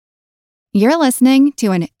You're listening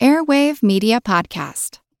to an Airwave Media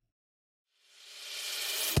Podcast.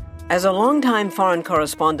 As a longtime foreign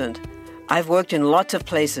correspondent, I've worked in lots of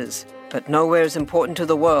places, but nowhere as important to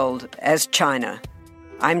the world as China.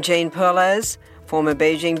 I'm Jane Perlez, former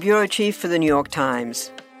Beijing bureau chief for the New York Times.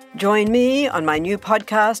 Join me on my new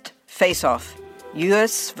podcast, Face Off,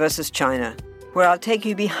 U.S. versus China, where I'll take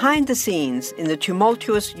you behind the scenes in the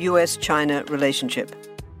tumultuous U.S.-China relationship.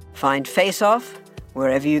 Find Face Off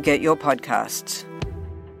wherever you get your podcasts.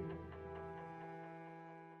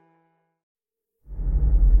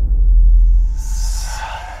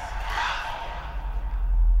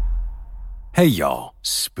 Hey y'all,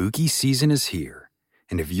 spooky season is here.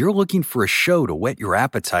 And if you're looking for a show to whet your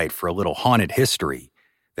appetite for a little haunted history,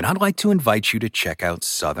 then I'd like to invite you to check out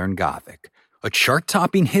Southern Gothic, a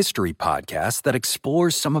chart-topping history podcast that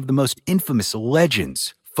explores some of the most infamous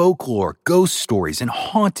legends, folklore, ghost stories, and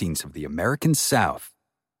hauntings of the American South.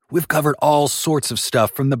 We've covered all sorts of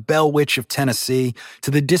stuff from the Bell Witch of Tennessee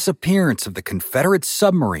to the disappearance of the Confederate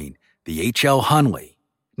submarine, the H.L. Hunley,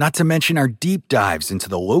 not to mention our deep dives into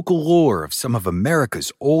the local lore of some of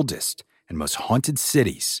America's oldest and most haunted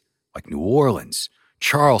cities, like New Orleans,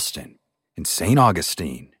 Charleston, and St.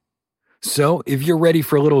 Augustine. So, if you're ready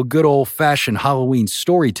for a little good old-fashioned Halloween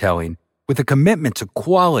storytelling with a commitment to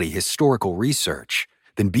quality historical research,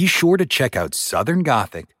 then be sure to check out Southern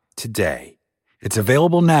Gothic today. It's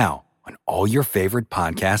available now on all your favorite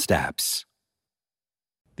podcast apps.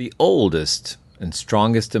 The oldest and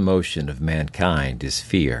strongest emotion of mankind is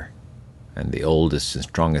fear, and the oldest and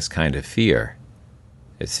strongest kind of fear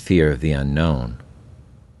is fear of the unknown.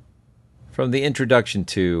 From the introduction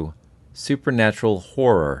to Supernatural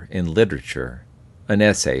Horror in Literature, an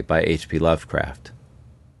essay by H.P. Lovecraft.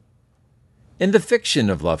 In the fiction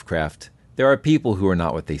of Lovecraft, there are people who are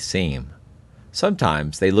not what they seem.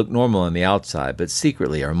 Sometimes they look normal on the outside, but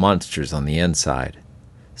secretly are monsters on the inside.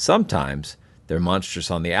 Sometimes they're monstrous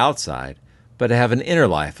on the outside, but have an inner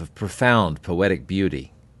life of profound poetic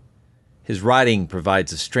beauty. His writing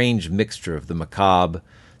provides a strange mixture of the macabre,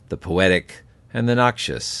 the poetic, and the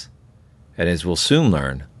noxious. And as we'll soon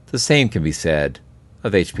learn, the same can be said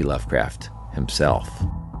of H.P. Lovecraft himself.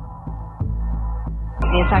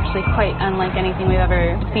 It's actually quite unlike anything we've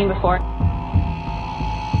ever seen before.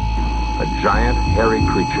 A giant, hairy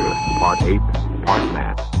creature, part ape, part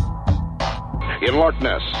man. In Loch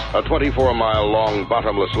Ness, a 24-mile-long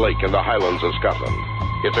bottomless lake in the Highlands of Scotland.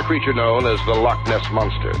 It's a creature known as the Loch Ness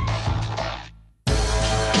Monster.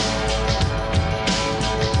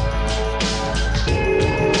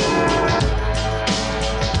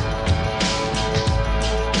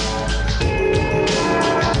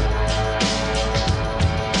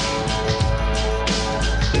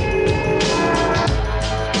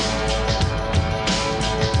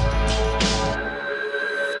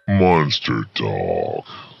 Monster Talk.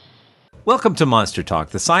 Welcome to Monster Talk,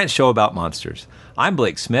 the science show about monsters. I'm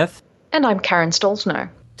Blake Smith. And I'm Karen Stolzno.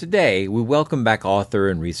 Today, we welcome back author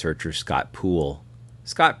and researcher Scott Poole.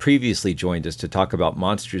 Scott previously joined us to talk about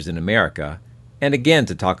monsters in America, and again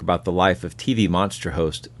to talk about the life of TV monster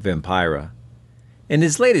host Vampira. In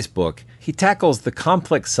his latest book, he tackles the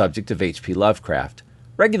complex subject of H.P. Lovecraft.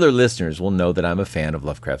 Regular listeners will know that I'm a fan of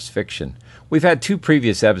Lovecraft's fiction. We've had 2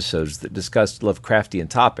 previous episodes that discussed Lovecraftian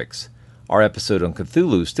topics. Our episode on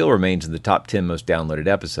Cthulhu still remains in the top 10 most downloaded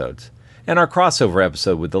episodes. And our crossover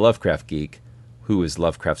episode with the Lovecraft geek, who is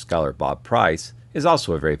Lovecraft scholar Bob Price, is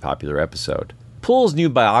also a very popular episode. Poole's new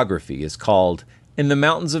biography is called In the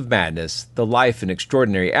Mountains of Madness, The Life and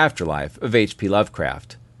Extraordinary Afterlife of H.P.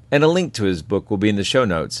 Lovecraft, and a link to his book will be in the show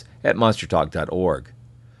notes at monstertalk.org.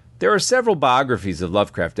 There are several biographies of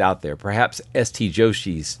Lovecraft out there. Perhaps S.T.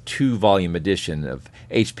 Joshi's 2-volume edition of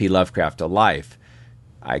H.P. Lovecraft: A Life,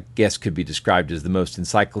 I guess, could be described as the most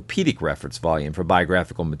encyclopedic reference volume for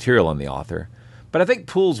biographical material on the author. But I think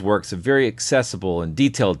Poole's work's a very accessible and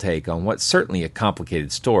detailed take on what's certainly a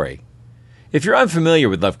complicated story. If you're unfamiliar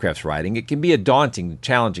with Lovecraft's writing, it can be a daunting and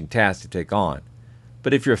challenging task to take on.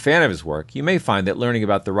 But if you're a fan of his work, you may find that learning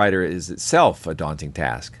about the writer is itself a daunting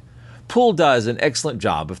task. Poole does an excellent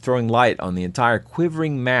job of throwing light on the entire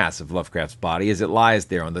quivering mass of Lovecraft's body as it lies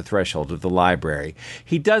there on the threshold of the library.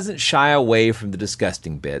 He doesn't shy away from the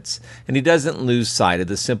disgusting bits, and he doesn't lose sight of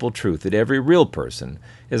the simple truth that every real person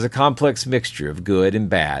is a complex mixture of good and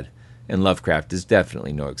bad, and Lovecraft is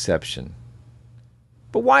definitely no exception.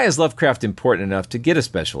 But why is Lovecraft important enough to get a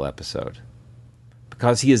special episode?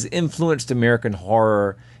 Because he has influenced American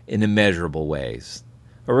horror in immeasurable ways.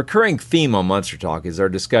 A recurring theme on Monster Talk is our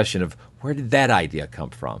discussion of where did that idea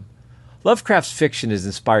come from? Lovecraft's fiction has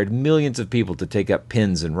inspired millions of people to take up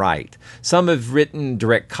pens and write. Some have written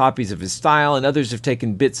direct copies of his style, and others have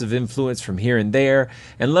taken bits of influence from here and there,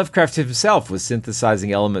 and Lovecraft himself was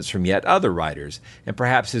synthesizing elements from yet other writers, and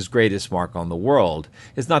perhaps his greatest mark on the world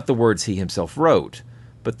is not the words he himself wrote,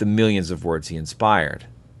 but the millions of words he inspired.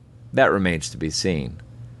 That remains to be seen.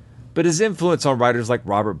 But his influence on writers like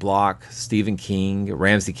Robert Bloch, Stephen King,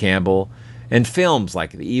 Ramsey Campbell, and films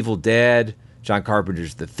like The Evil Dead, John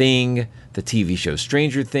Carpenter's The Thing, the TV show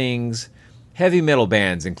Stranger Things, heavy metal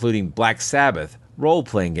bands including Black Sabbath,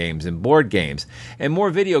 role-playing games and board games, and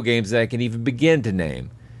more video games that I can even begin to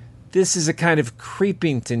name. This is a kind of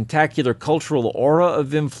creeping, tentacular cultural aura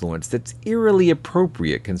of influence that's eerily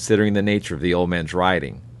appropriate considering the nature of the old man's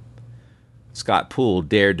writing. Scott Poole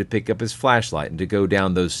dared to pick up his flashlight and to go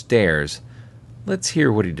down those stairs. Let's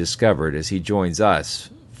hear what he discovered as he joins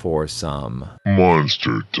us for some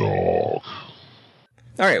Monster Talk.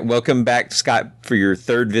 All right, welcome back, Scott, for your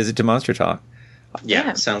third visit to Monster Talk.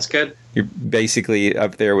 Yeah, sounds good. You're basically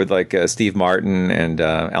up there with like Steve Martin and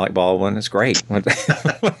Alec Baldwin. It's great. Right,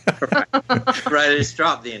 I just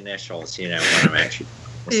dropped the initials, when I'm actually...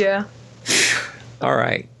 Yeah. All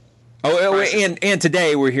right. Oh, and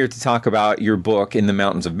today we're here to talk about your book, In the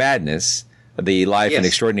Mountains of Madness, The Life and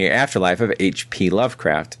Extraordinary Afterlife of H.P.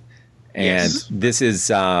 Lovecraft. And this is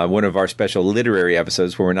one of our special literary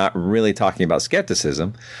episodes where we're not really talking about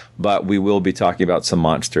skepticism, but we will be talking about some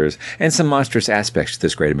monsters and some monstrous aspects to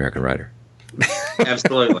this great American writer.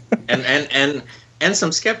 Absolutely. And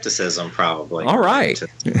some skepticism, probably. All right.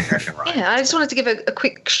 Yeah, I just wanted to give a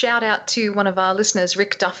quick shout out to one of our listeners,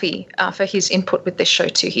 Rick Duffy, for his input with this show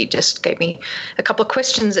too. He just gave me a couple of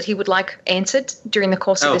questions that he would like answered during the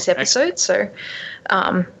course of this episode.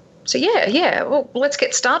 Excellent. So yeah. Well, let's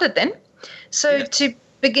get started then. So to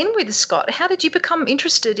begin with, Scott, how did you become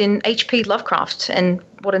interested in H.P. Lovecraft and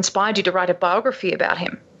what inspired you to write a biography about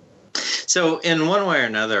him? So in one way or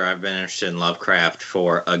another, I've been interested in Lovecraft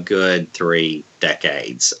for a good 3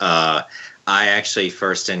 decades. I actually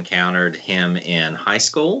first encountered him in high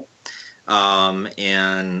school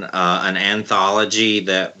in an anthology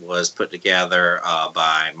that was put together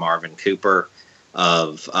by Marvin Cooper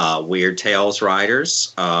of Weird Tales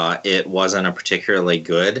writers. It wasn't a particularly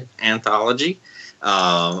good anthology.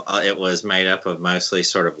 It was made up of mostly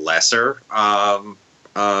sort of lesser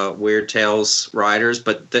Weird Tales writers,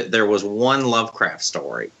 but there was one Lovecraft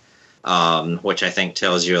story, which I think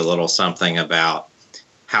tells you a little something about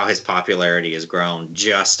how his popularity has grown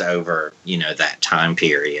just over, that time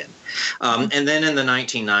period. And then in the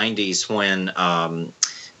 1990s, when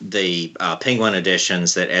the Penguin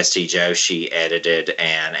editions that S.T. Joshi edited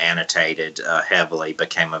and annotated heavily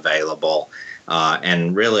became available.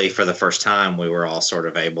 And really, for the first time, we were all sort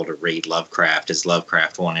of able to read Lovecraft as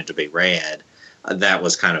Lovecraft wanted to be read. That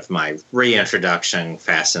was kind of my reintroduction,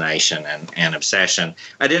 fascination, and obsession.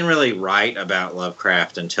 I didn't really write about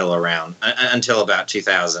Lovecraft until about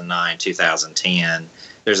 2009, 2010.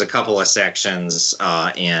 There's a couple of sections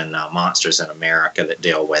in Monsters in America that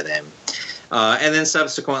deal with him. And then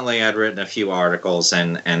subsequently, I'd written a few articles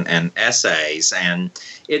and essays, and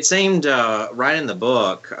it seemed right in the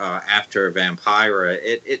book after Vampira,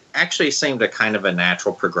 it actually seemed a kind of a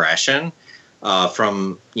natural progression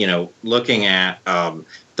from looking at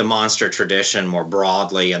the monster tradition more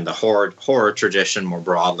broadly and the horror tradition more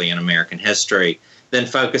broadly in American history, then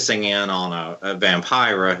focusing in on a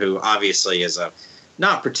Vampira who obviously is a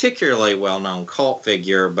not particularly well-known cult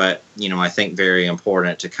figure, but I think very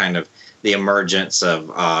important to kind of the emergence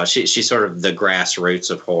of she's sort of the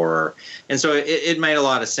grassroots of horror. And so it made a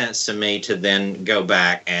lot of sense to me to then go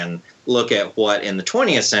back and look at what in the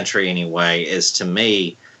 20th century anyway is to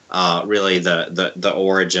me really the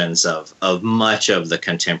origins of much of the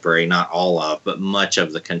contemporary, not all of, but much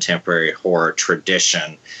of the contemporary horror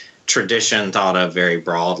tradition thought of very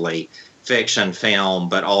broadly, fiction, film,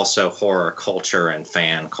 but also horror culture and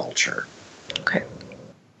fan culture. Okay.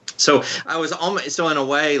 So I was almost, in a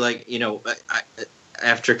way, like,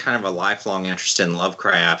 after kind of a lifelong interest in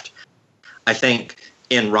Lovecraft, I think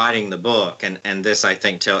in writing the book, and this I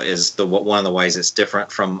think is one of the ways it's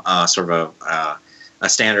different from sort of a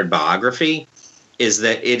standard biography, is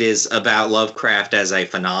that it is about Lovecraft as a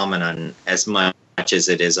phenomenon as much as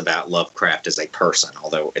it is about Lovecraft as a person,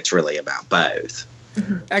 although it's really about both.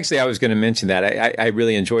 Actually, I was going to mention that. I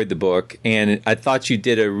really enjoyed the book, and I thought you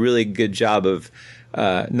did a really good job of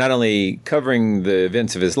not only covering the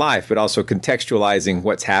events of his life, but also contextualizing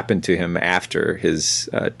what's happened to him after his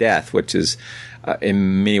death, which is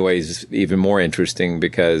in many ways even more interesting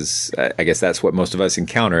because I guess that's what most of us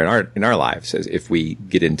encounter in our lives as if we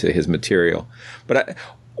get into his material. But I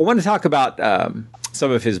want to talk about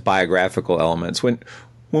some of his biographical elements.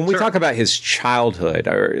 When we talk about his childhood,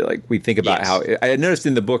 or like we think about how I noticed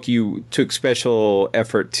in the book you took special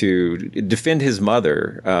effort to defend his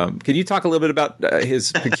mother. Can you talk a little bit about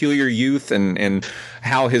his peculiar youth and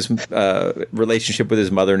how his relationship with his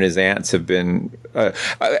mother and his aunts have been,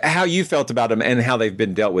 how you felt about him and how they've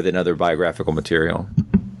been dealt with in other biographical material?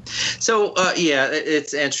 So,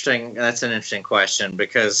 it's interesting. That's an interesting question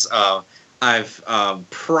because I've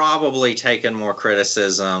probably taken more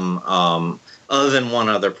criticism other than one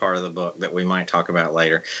other part of the book that we might talk about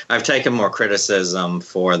later. I've taken more criticism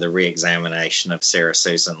for the reexamination of Sarah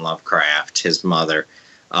Susan Lovecraft, his mother,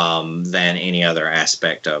 than any other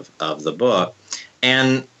aspect of the book.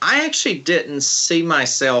 And I actually didn't see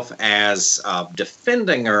myself as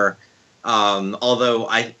defending her, although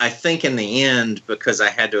I think in the end, because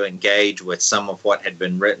I had to engage with some of what had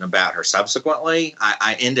been written about her subsequently,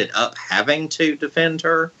 I ended up having to defend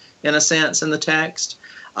her in a sense in the text.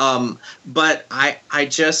 But I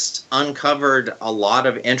just uncovered a lot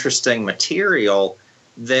of interesting material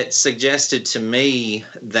that suggested to me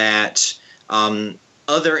that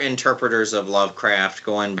other interpreters of Lovecraft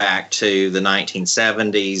going back to the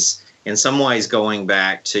 1970s, in some ways going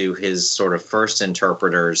back to his sort of first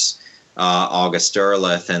interpreters, August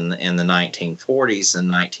Derleth in the 1940s and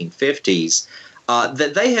 1950s,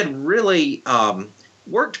 that they had really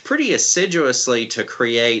worked pretty assiduously to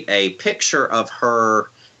create a picture of her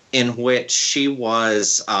in which she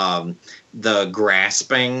was the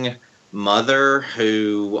grasping mother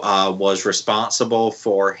who was responsible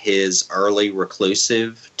for his early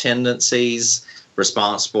reclusive tendencies,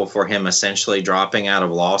 responsible for him essentially dropping out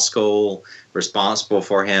of law school, responsible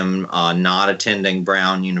for him not attending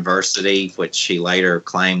Brown University, which he later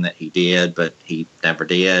claimed that he did, but he never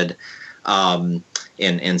did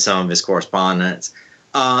in some of his correspondence.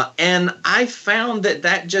 And I found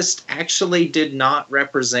that just actually did not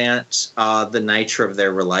represent the nature of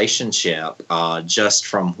their relationship, just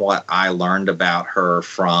from what I learned about her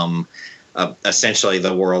from essentially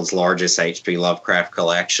the world's largest H.P. Lovecraft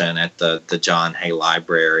collection at the John Hay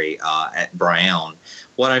Library at Brown.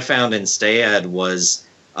 What I found instead was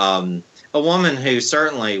a woman who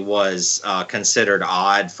certainly was considered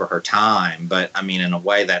odd for her time, but I mean, in a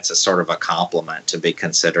way, that's a sort of a compliment to be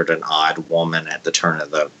considered an odd woman at the turn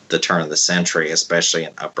of the century, especially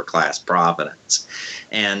in upper class Providence,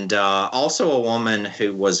 and also a woman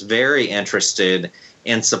who was very interested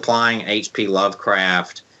in supplying H.P.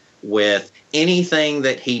 Lovecraft with anything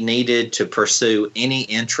that he needed to pursue any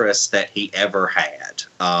interest that he ever had,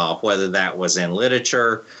 whether that was in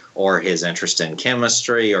literature or his interest in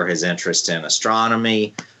chemistry or his interest in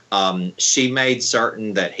astronomy. She made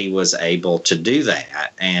certain that he was able to do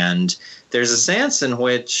that. And there's a sense in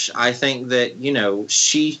which I think that, you know,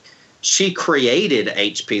 she created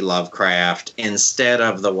H.P. Lovecraft instead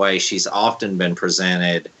of the way she's often been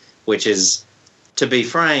presented, which is, to be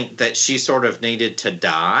frank, that she sort of needed to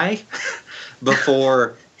die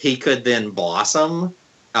before he could then blossom.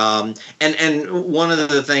 And one of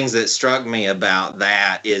the things that struck me about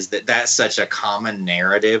that is that that's such a common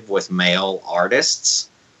narrative with male artists,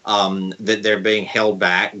 that they're being held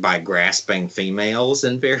back by grasping females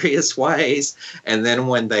in various ways. And then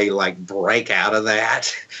when they like break out of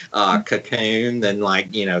that cocoon, then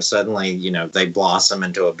like, you know, suddenly, you know, they blossom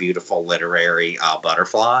into a beautiful literary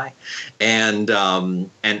butterfly. And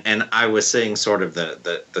I was seeing sort of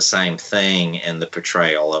the same thing in the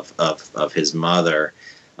portrayal of his mother.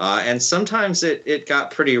 And sometimes it got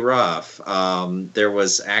pretty rough. There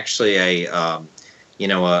was actually a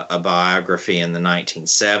biography in the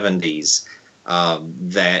 1970s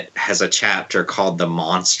that has a chapter called "The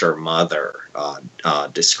Monster Mother,"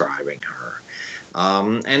 describing her.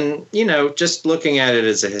 And, you know, just looking at it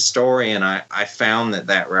as a historian, I found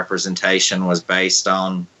that representation was based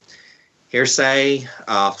on hearsay,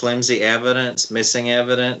 flimsy evidence, missing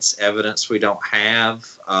evidence we don't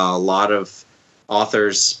have, a lot of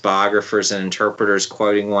authors, biographers, and interpreters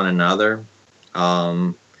quoting one another.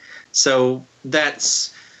 So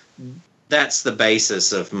that's the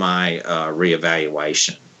basis of my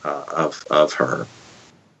reevaluation of her.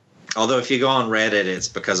 Although if you go on Reddit, it's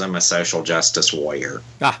because I'm a social justice warrior.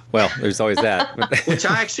 Ah, well, there's always that. which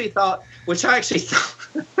I actually thought.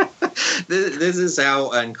 This is how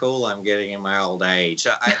uncool I'm getting in my old age.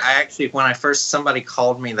 I actually, when somebody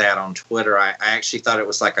called me that on Twitter, I actually thought it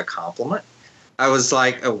was like a compliment. I was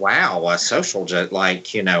like, oh, wow, a social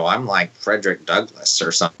like, you know, I'm like Frederick Douglass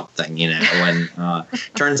or something, you know, and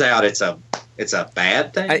turns out it's a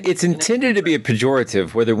bad thing. It's intended to be a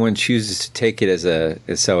pejorative, whether one chooses to take it as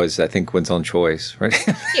I think one's own choice, right?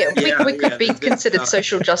 We could be considered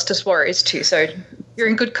social justice warriors too, so You're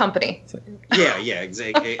in good company. Yeah,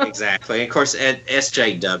 exactly. Of course,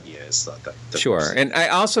 SJW is the sure. person. And I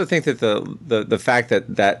also think that the fact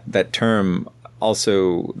that term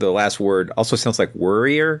also, the last word also sounds like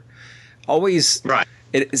worrier. Always right.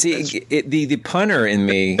 The punner in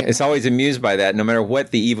me is always amused by that. No matter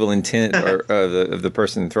what the evil intent of the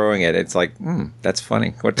person throwing it, it's like, that's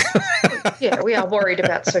funny. What? Yeah, we are worried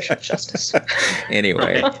about social justice.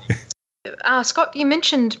 Anyway, Scott, you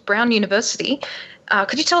mentioned Brown University.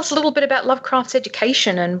 Could you tell us a little bit about Lovecraft's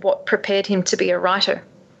education and what prepared him to be a writer?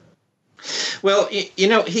 Well,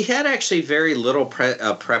 he had actually very little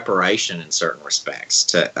preparation in certain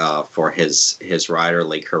respects for his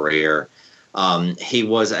writerly career. He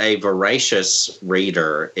was a voracious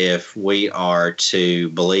reader, if we are to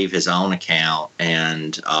believe his own account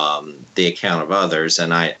and the account of others,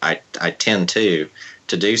 and I tend to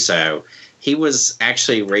do so. He was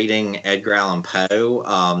actually reading Edgar Allan Poe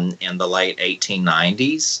in the late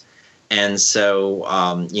 1890s. And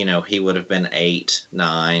so, he would have been 8,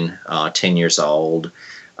 9, 10 years old.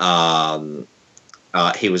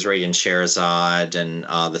 He was reading Scheherazade and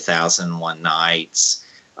The 1001 Nights.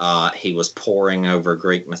 He was poring over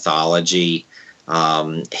Greek mythology.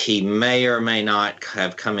 He may or may not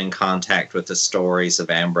have come in contact with the stories of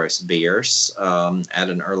Ambrose Bierce at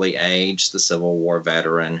an early age, the Civil War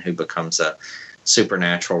veteran who becomes a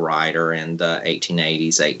supernatural writer in the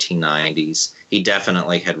 1880s, 1890s. He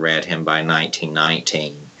definitely had read him by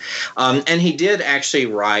 1919. And he did actually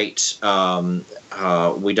write,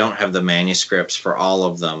 we don't have the manuscripts for all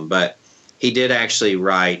of them, but he did actually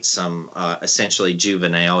write some essentially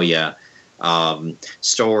juvenilia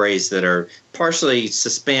stories that are partially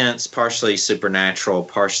suspense, partially supernatural,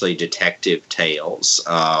 partially detective tales,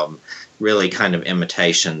 really kind of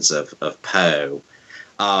imitations of Poe.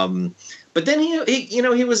 But then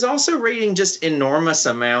he was also reading just enormous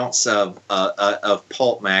amounts of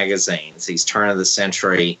pulp magazines. These turn of the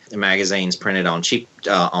century magazines printed on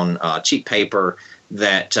cheap paper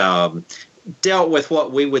that dealt with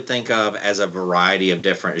what we would think of as a variety of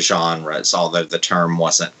different genres, although the term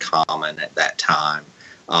wasn't common at that time.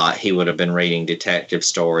 He would have been reading detective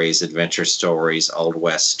stories, adventure stories, Old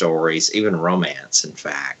West stories, even romance, in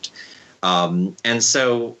fact. And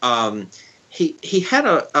so he had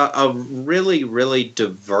a really, really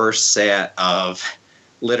diverse set of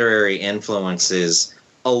literary influences,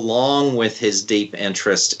 along with his deep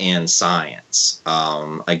interest in science.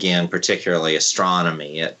 Again, particularly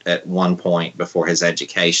astronomy. At one point, before his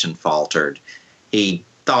education faltered, he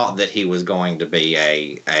thought that he was going to be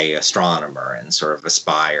a astronomer and sort of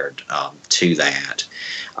aspired to that.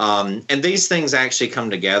 And these things actually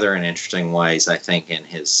come together in interesting ways, I think, in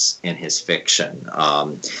his fiction.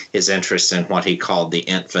 His interest in what he called the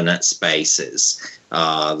infinite spaces,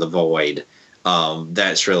 the void.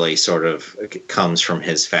 That's really sort of comes from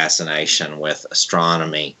his fascination with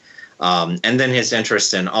astronomy. And then his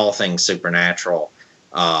interest in all things supernatural,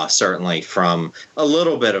 certainly from a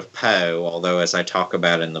little bit of Poe, although as I talk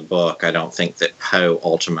about in the book, I don't think that Poe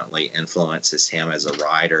ultimately influences him as a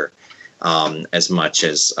writer as much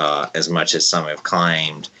as some have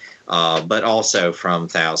claimed. But also from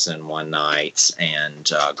 1001 Nights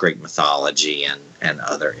and Greek mythology and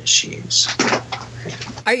other issues.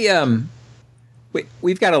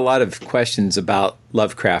 We've got a lot of questions about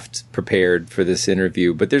Lovecraft prepared for this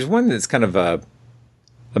interview, but there's one that's kind of a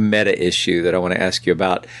meta issue that I want to ask you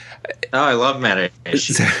about. Oh, I love meta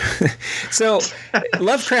issues. So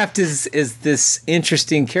Lovecraft is this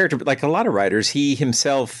interesting character, but like a lot of writers, he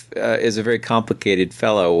himself is a very complicated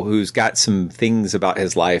fellow who's got some things about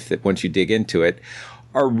his life that once you dig into it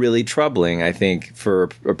are really troubling, I think, for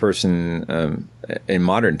a person in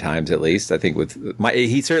modern times, at least. I think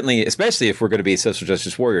he certainly, especially if we're going to be social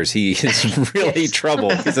justice warriors, he is really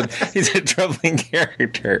troubled. He's a troubling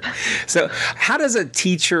character. So how does a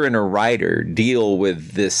teacher and a writer deal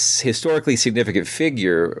with this historically significant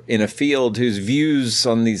figure in a field whose views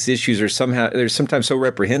on these issues they're sometimes so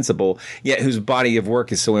reprehensible, yet whose body of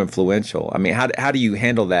work is so influential? I mean, how do you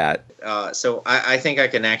handle that? So I think I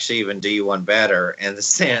can actually even do you one better in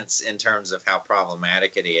terms of how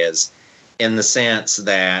problematic it is, in the sense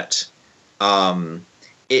that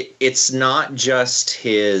it's not just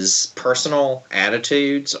his personal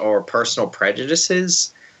attitudes or personal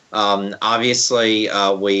prejudices. Obviously,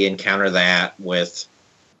 we encounter that with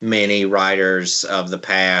many writers of the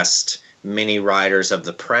past, many writers of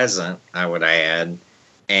the present, I would add.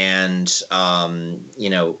 And,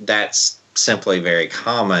 that's simply very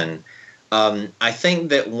common. I think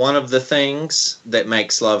that one of the things that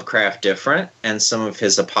makes Lovecraft different, and some of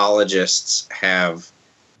his apologists have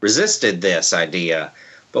resisted this idea,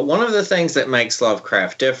 but one of the things that makes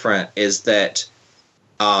Lovecraft different is that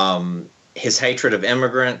his hatred of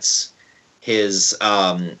immigrants, his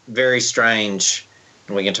very strange,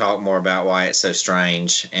 and we can talk more about why it's so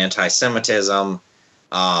strange, anti-Semitism,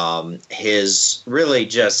 his really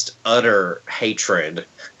just utter hatred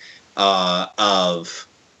of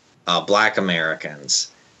Black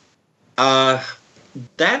Americans.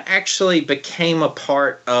 That actually became a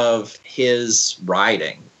part of his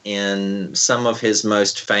writing in some of his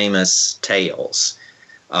most famous tales.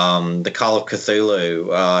 The Call of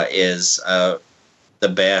Cthulhu is the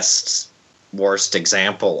best, worst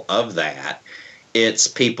example of that. It's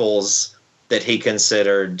peoples that he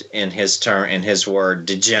considered, in his word,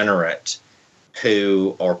 degenerate,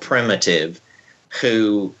 or primitive,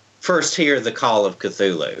 who first hear the Call of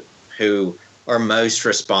Cthulhu, who are most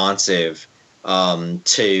responsive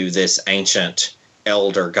to this ancient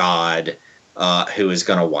elder god who is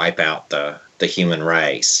going to wipe out the human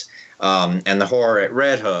race. And the horror at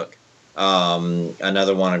Red Hook,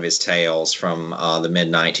 another one of his tales from the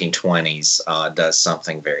mid-1920s, does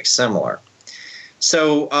something very similar.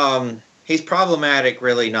 So he's problematic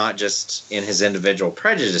really not just in his individual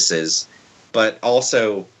prejudices, but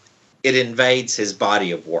also it invades his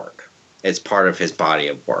body of work. It's part of his body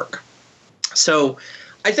of work. So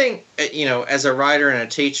I think, as a writer and a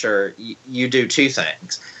teacher, you do two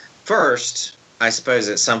things. First, I suppose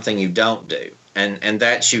it's something you don't do, and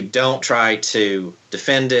that you don't try to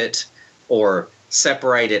defend it or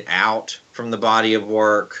separate it out from the body of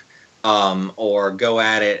work, or go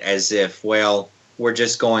at it as if, well, we're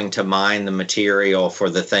just going to mine the material for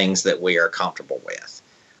the things that we are comfortable with,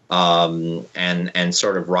 and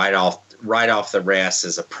sort of write off the rest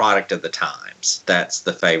as a product of the times. That's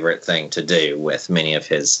the favorite thing to do with many of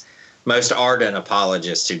his most ardent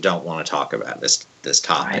apologists who don't want to talk about this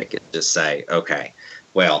topic. Right. Just say, okay,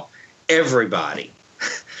 well, everybody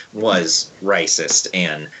was racist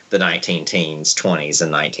in the 19-teens, 20s,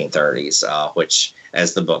 and 1930s, which,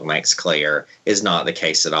 as the book makes clear, is not the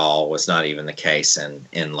case at all, was not even the case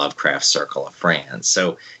in Lovecraft's circle of friends.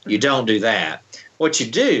 So you don't do that. What you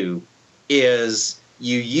do is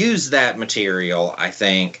you use that material, I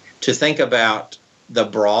think, to think about the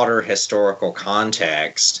broader historical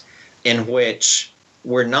context in which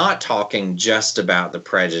we're not talking just about the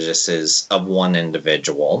prejudices of one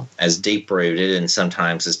individual, as deep-rooted and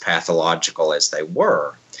sometimes as pathological as they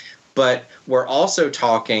were, but we're also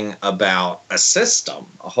talking about a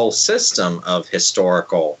whole system of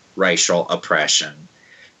historical racial oppression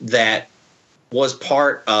that was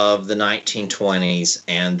part of the 1920s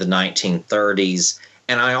and the 1930s.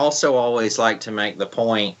 And I also always like to make the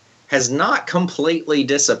point, has not completely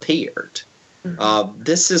disappeared. Mm-hmm.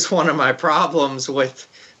 This is one of my problems with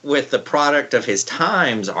the product of his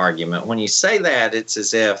times argument. When you say that, it's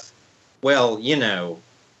as if, well,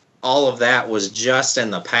 all of that was just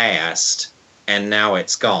in the past and now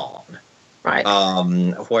it's gone. Right.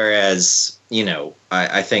 Whereas,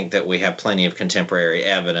 I think that we have plenty of contemporary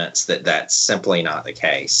evidence that that's simply not the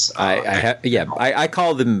case. I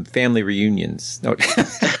call them family reunions. No.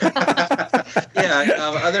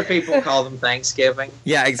 Other people call them Thanksgiving.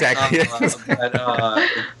 Yeah, exactly.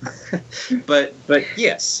 But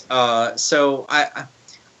yes. So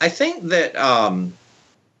I think that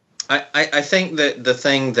I think that the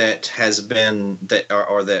thing that has been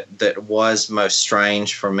that was most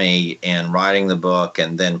strange for me in writing the book,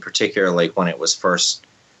 and then particularly when it was first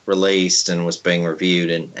released and was being reviewed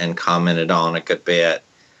and commented on a good bit,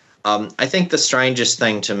 I think the strangest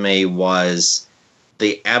thing to me was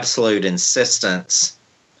the absolute insistence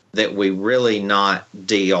that we really not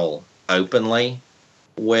deal openly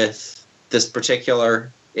with this particular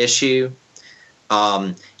issue.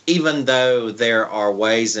 Even though there are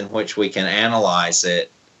ways in which we can analyze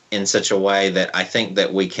it in such a way that I think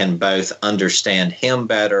that we can both understand him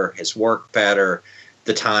better, his work better,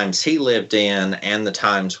 the times he lived in, and the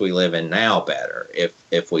times we live in now better,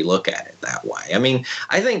 if we look at it that way. I mean,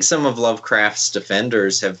 I think some of Lovecraft's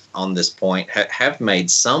defenders have, on this point, have made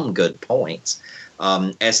some good points.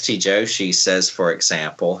 S.T. Joshi says, for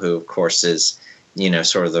example, who, of course, is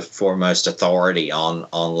sort of the foremost authority on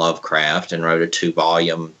Lovecraft and wrote a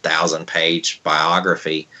 2-volume, 1,000-page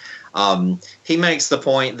biography. He makes the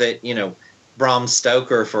point that, Bram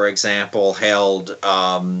Stoker, for example, held,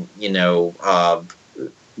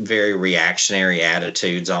 very reactionary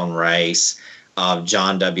attitudes on race.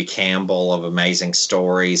 John W. Campbell of Amazing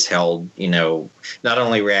Stories held, not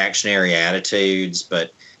only reactionary attitudes,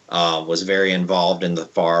 but was very involved in the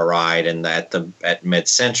far right and at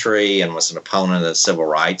mid-century, and was an opponent of the civil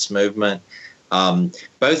rights movement.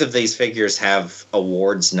 Both of these figures have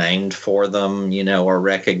awards named for them, are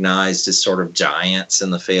recognized as sort of giants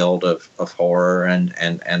in the field of horror and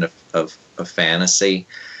of fantasy.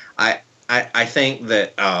 I think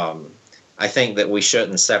that we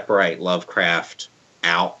shouldn't separate Lovecraft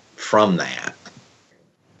out from that.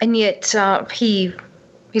 And yet,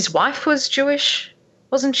 his wife was Jewish,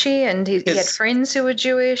 wasn't she? And he had friends who were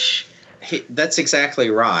Jewish. That's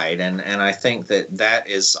exactly right, and I think that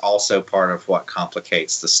is also part of what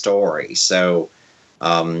complicates the story. So, in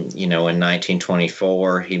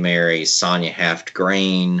 1924, he marries Sonia Haft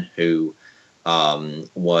Green, who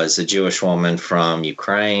was a Jewish woman from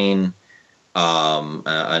Ukraine,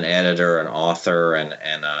 an editor, an author, and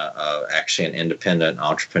actually an independent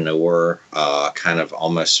entrepreneur, kind of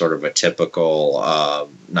almost sort of a typical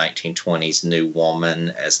 1920s new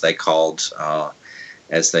woman, as they called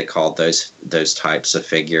those types of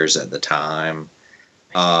figures at the time.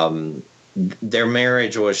 Their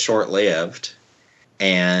marriage was short-lived,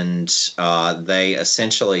 and they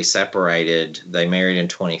essentially separated. They married in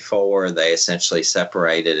 1924. They essentially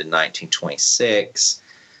separated in 1926.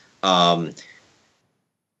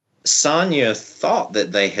 Sonia thought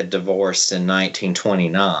that they had divorced in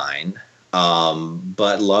 1929,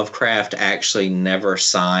 but Lovecraft actually never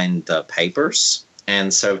signed the papers.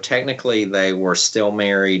 And so technically they were still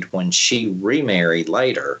married when she remarried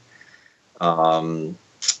later.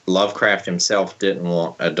 Lovecraft himself didn't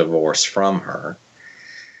want a divorce from her.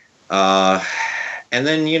 And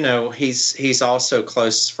then, he's also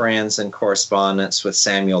close friends and correspondence with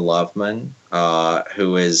Samuel Loveman,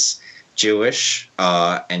 who is Jewish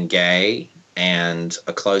and gay, and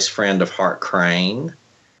a close friend of Hart Crane.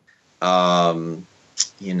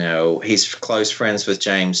 He's close friends with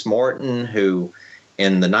James Morton, who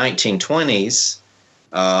in the 1920s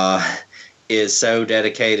is so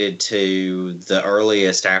dedicated to the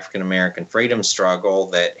earliest African-American freedom struggle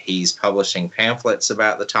that he's publishing pamphlets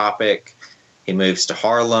about the topic. He moves to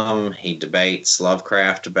Harlem. He debates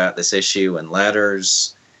Lovecraft about this issue in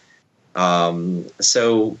letters. And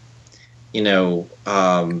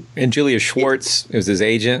Julius Schwartz was his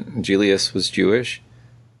agent. Julius was Jewish.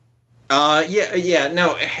 No,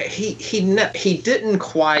 he didn't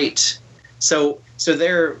quite. So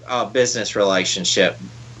their business relationship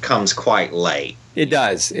comes quite late. It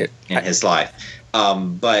does in his life.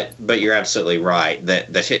 But you're absolutely right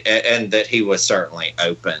that he was certainly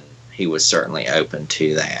open. He was certainly open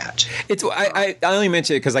to that. I only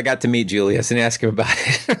mention it because I got to meet Julius and ask him about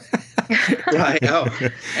it. Right. Oh,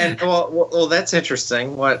 and well, that's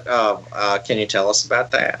interesting. What can you tell us about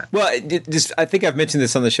that? Well, I think I've mentioned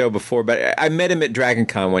this on the show before, but I met him at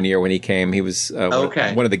DragonCon one year when he came. He was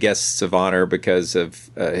one of the guests of honor because of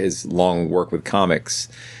his long work with comics,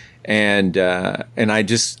 and I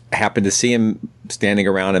just happened to see him standing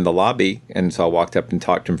around in the lobby, and so I walked up and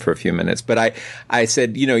talked to him for a few minutes. But I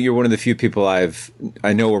said, you're one of the few people I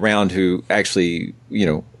know around who actually,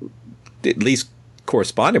 at least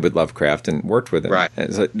corresponded with Lovecraft and worked with him. Right.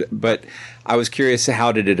 But I was curious,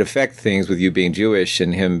 how did it affect things with you being Jewish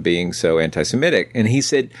and him being so anti-Semitic? And he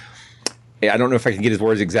said, I don't know if I can get his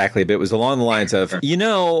words exactly, but it was along the lines of,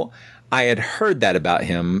 I had heard that about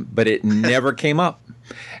him, but it never came up.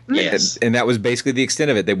 Yes. And that was basically the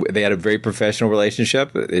extent of it. They had a very professional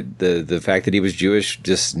relationship. The fact that he was Jewish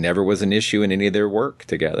just never was an issue in any of their work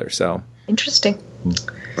together. So interesting.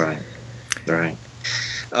 Right.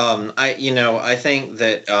 I think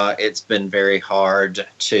that it's been very hard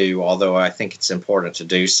to, although I think it's important to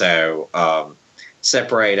do so,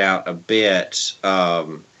 separate out a bit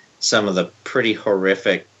some of the pretty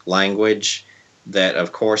horrific language that,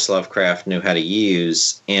 of course, Lovecraft knew how to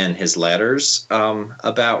use in his letters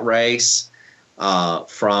about race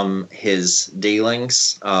from his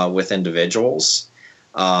dealings with individuals.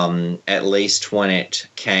 At least when it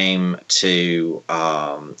came to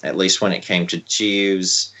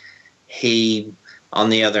Jews, he, on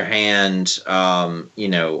the other hand,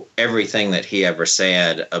 everything that he ever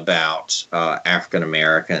said about African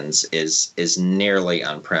Americans is nearly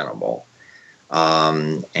unprintable.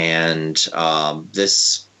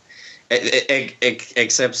 This,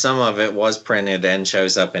 except some of it was printed and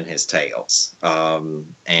shows up in his tales.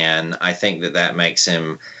 And I think that makes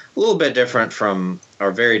him a little bit different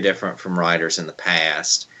very different from writers in the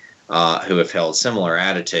past who have held similar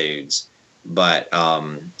attitudes, but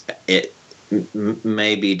it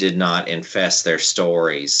maybe did not infest their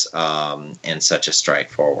stories in such a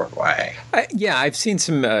straightforward way. I've seen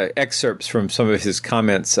some excerpts from some of his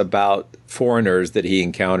comments about foreigners that he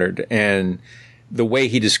encountered, and the way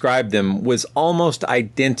he described them was almost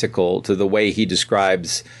identical to the way he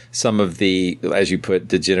describes some of the, as you put,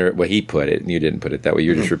 degenerate, well, he put it, and you didn't put it that way,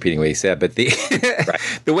 you're just repeating what he said, but the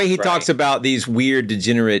the way he talks about these weird,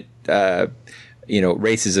 degenerate,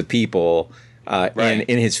 races of people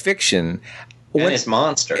in his fiction. And his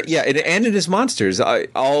monsters. Yeah, and in his monsters.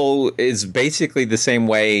 All is basically the same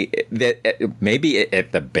way that maybe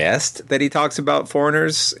at the best that he talks about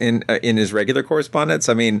foreigners in his regular correspondence.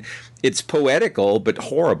 I mean, it's poetical, but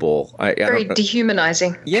horrible. Very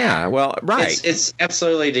dehumanizing. Yeah, well, right. It's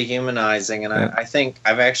absolutely dehumanizing. And I think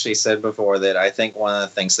I've actually said before that I think one of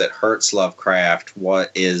the things that hurts Lovecraft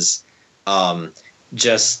is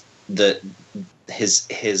just the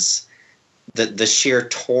sheer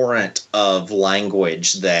torrent of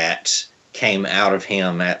language that came out of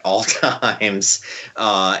him at all times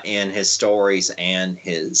in his stories and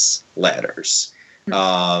his letters.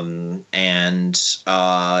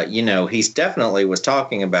 He's definitely was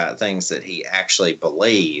talking about things that he actually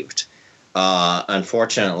believed.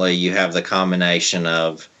 Unfortunately, you have the combination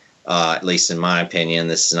of, at least in my opinion,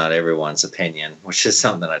 this is not everyone's opinion, which is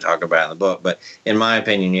something I talk about in the book, but in my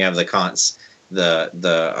opinion, you have the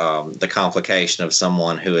complication of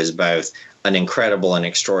someone who is both an incredible and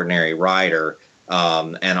extraordinary writer,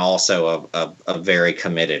 and also a very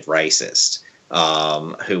committed racist,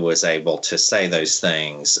 who was able to say those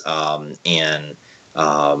things in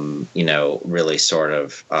really sort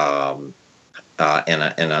of in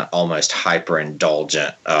a almost hyper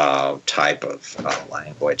indulgent type of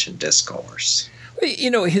language and discourse.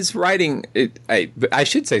 His writing, I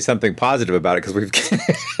should say something positive about it, because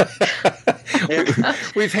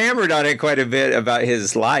we've hammered on it quite a bit about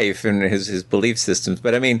his life and his belief systems.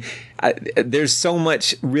 But I mean, there's so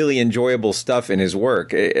much really enjoyable stuff in his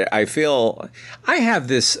work. I feel I have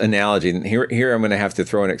this analogy, and here I'm going to have to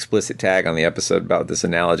throw an explicit tag on the episode about this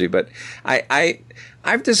analogy. But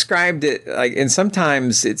I've described it like, and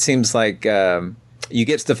sometimes it seems like you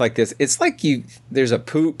get stuff like this. It's like there's a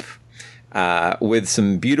poop with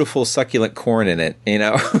some beautiful succulent corn in it,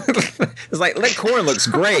 It's like, that corn looks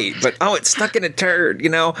great, but it's stuck in a turd,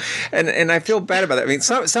 and I feel bad about that. I mean,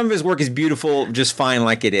 some of his work is beautiful just fine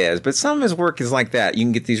like it is, but some of his work is like that. You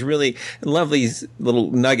can get these really lovely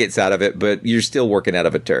little nuggets out of it, but you're still working out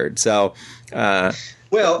of a turd. So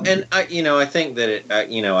well, and I think that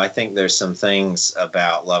I think there's some things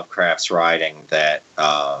about Lovecraft's writing that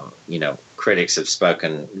critics have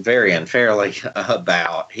spoken very unfairly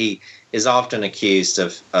about. He is often accused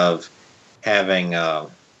of having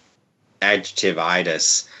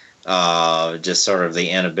adjectivitis, just sort of the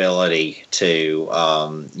inability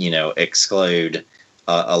to exclude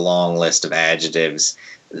a long list of adjectives.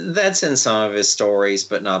 That's in some of his stories,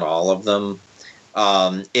 but not all of them.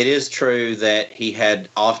 It is true that he had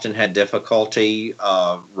often had difficulty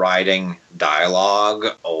writing dialogue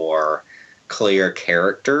or clear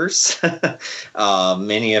characters.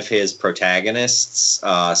 Many of his protagonists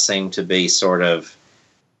seem to be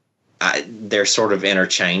they're sort of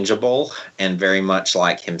interchangeable and very much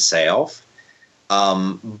like himself.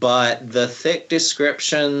 But the thick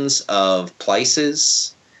descriptions of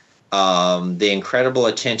places, the incredible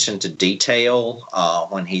attention to detail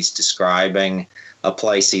when he's describing a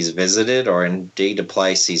place he's visited, or indeed a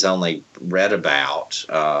place he's only read about.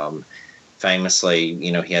 Famously,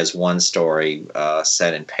 he has one story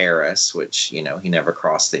set in Paris, which, he never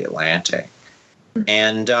crossed the Atlantic.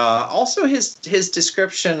 And also his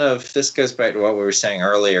description of, this goes back to what we were saying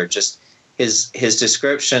earlier, just his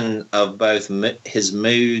description of both his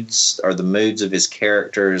moods, or the moods of his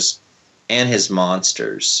characters, and his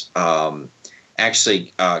monsters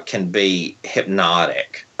actually can be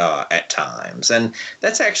hypnotic at times. And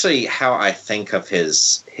that's actually how I think of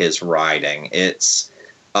his writing. It's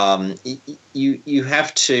you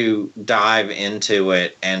have to dive into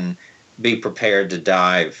it and be prepared to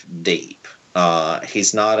dive deep.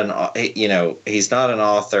 He's not an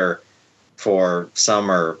author for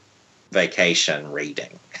summer vacation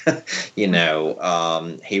reading.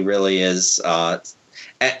 He really is.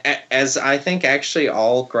 As I think actually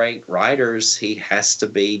all great writers, he has to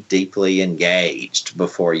be deeply engaged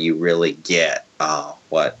before you really get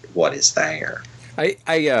what is there.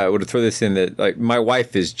 I would throw this in that, like, my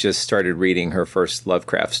wife has just started reading her first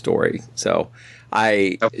Lovecraft story. So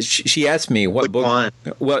she asked me what book. One?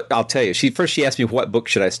 Well, I'll tell you. She asked me what book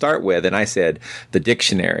should I start with, and I said the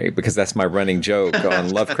dictionary, because that's my running joke on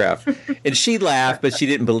Lovecraft. And she laughed, but she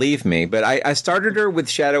didn't believe me. But I started her with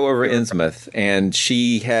Shadow over Innsmouth, and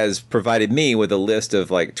she has provided me with a list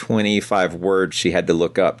of like 25 words she had to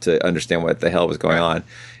look up to understand what the hell was going on.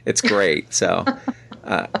 It's great. So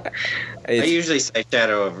I usually say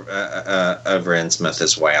Shadow over Innsmouth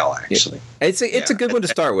as well, actually. It's a good one to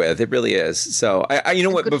start with. It really is. So, you know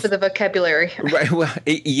what? Good for the vocabulary. Right. Well,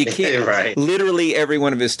 you can't. Right. Literally every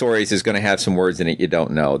one of his stories is going to have some words in it you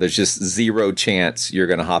don't know. There's just zero chance you're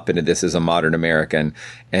going to hop into this as a modern American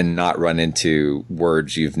and not run into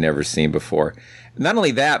words you've never seen before. Not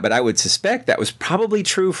only that, but I would suspect that was probably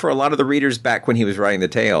true for a lot of the readers back when he was writing the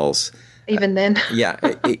tales. Even then. Yeah.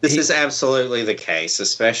 This is absolutely the case,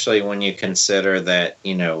 especially when you consider that,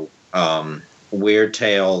 Weird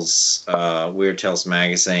Tales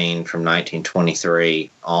magazine from 1923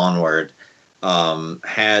 onward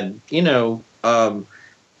had,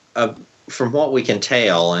 from what we can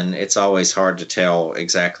tell, and it's always hard to tell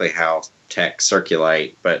exactly how texts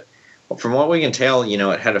circulate, but from what we can tell,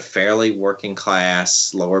 it had a fairly working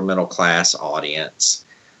class, lower middle class audience.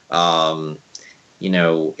 They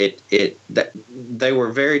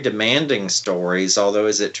were very demanding stories, although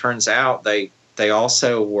as it turns out, they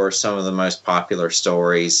also were some of the most popular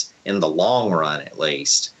stories in the long run, at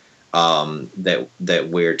least, that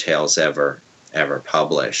Weird Tales ever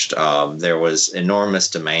published. There was enormous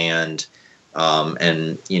demand,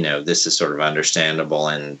 and this is sort of understandable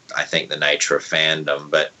in, I think, the nature of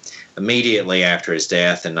fandom. But immediately after his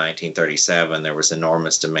death in 1937, there was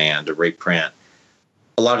enormous demand to reprint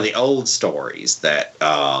a lot of the old stories that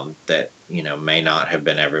may not have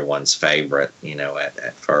been everyone's favorite,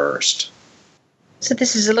 at first. So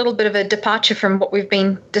this is a little bit of a departure from what we've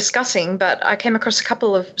been discussing, but I came across a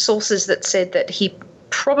couple of sources that said that he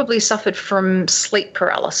probably suffered from sleep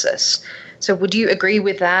paralysis. So would you agree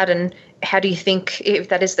with that? And how do you think, if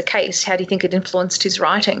that is the case, how do you think it influenced his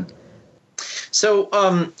writing? So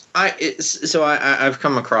I've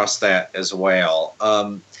come across that as well.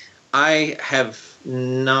 I have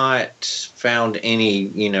not found any,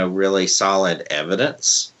 really solid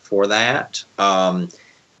evidence for that.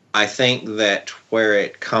 I think that where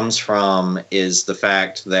it comes from is the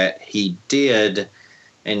fact that he did,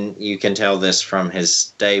 and you can tell this from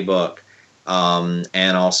his daybook,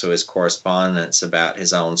 and also his correspondence about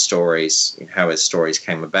his own stories, how his stories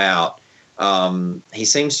came about. He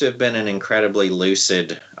seems to have been an incredibly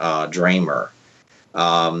lucid dreamer.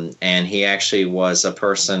 And he actually was a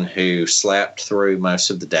person who slept through most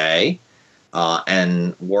of the day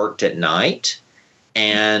and worked at night.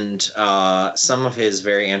 And some of his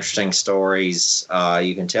very interesting stories,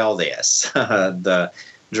 you can tell this. The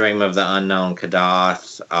Dream of the Unknown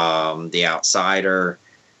Kadath, The Outsider,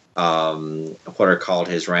 what are called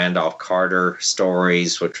his Randolph Carter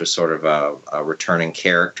stories, which was sort of a returning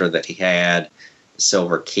character that he had,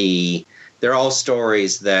 Silver Key. They're all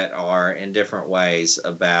stories that are in different ways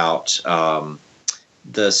about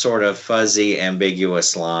the sort of fuzzy,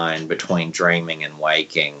 ambiguous line between dreaming and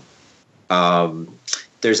waking.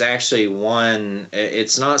 There's actually one,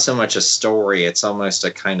 it's not so much a story, it's almost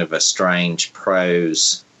a kind of a strange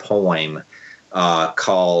prose poem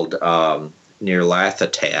called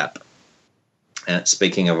Nyarlathotep. And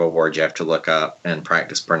speaking of a word you have to look up and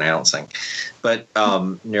practice pronouncing. But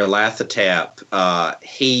Nyarlathotep,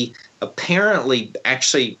 he apparently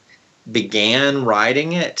actually began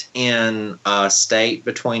writing it in a state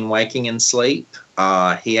between waking and sleep.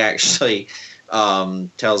 He actually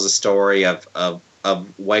tells a story of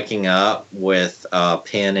waking up with a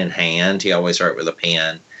pen in hand. He always wrote with a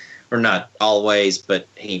pen, or not always, but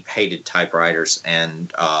he hated typewriters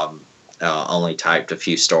and only typed a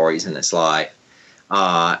few stories in his life.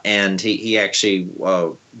 And he actually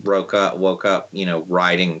woke up,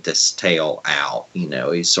 writing this tale out.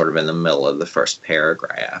 He's sort of in the middle of the first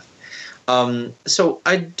paragraph. So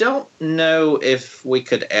I don't know if we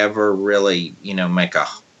could ever really, make a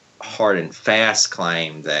hard and fast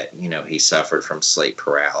claim that, he suffered from sleep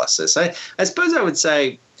paralysis. I suppose I would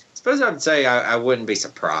say I wouldn't be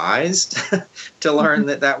surprised to learn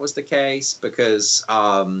that was the case, because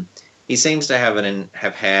he seems to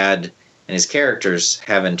have had, and his characters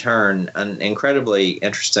have in turn an incredibly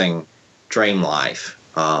interesting dream life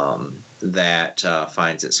that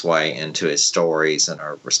finds its way into his stories and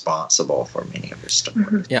are responsible for many of his stories.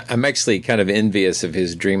 Mm-hmm. Yeah, I'm actually kind of envious of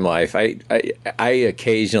his dream life. I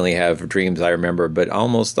occasionally have dreams I remember, but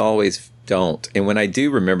almost always don't. And when I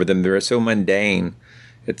do remember them, they're so mundane.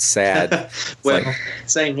 It's sad. Well,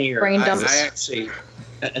 same here. Brain dumps. I actually...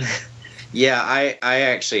 Yeah, I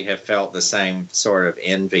actually have felt the same sort of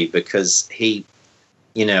envy, because he,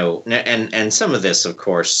 and some of this, of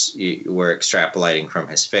course, we're extrapolating from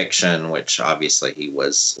his fiction, which obviously he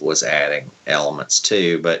was adding elements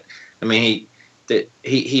to. But I mean,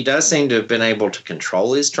 he does seem to have been able to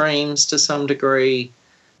control his dreams to some degree.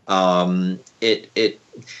 He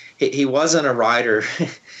wasn't a writer.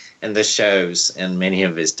 and this shows in many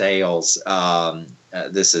of his tales.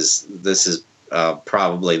 This is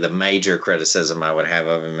probably the major criticism I would have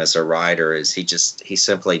of him as a writer is he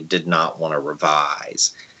simply did not want to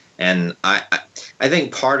revise. And I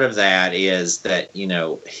think part of that is that, you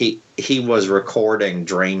know, he was recording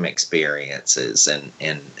dream experiences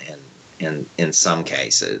in some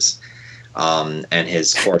cases. And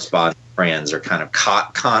his correspondent friends are kind of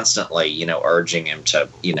constantly, you know, urging him to,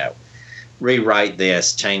 you know, rewrite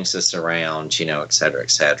this, change this around, you know, et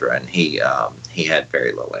cetera, and he had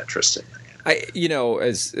very little interest in that. I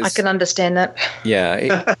can understand that.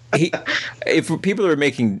 Yeah, if people are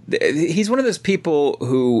making, he's one of those people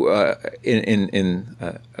who in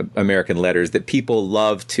American letters that people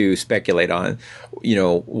love to speculate on. You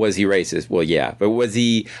know, was he racist? Well, yeah, but was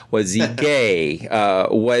he gay?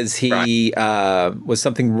 Was he was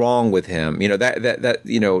something wrong with him? You know, that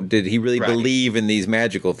you know, did he really believe in these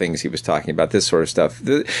magical things he was talking about? This sort of stuff.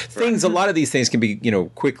 A lot of these things can be, you know,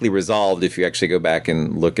 quickly resolved if you actually go back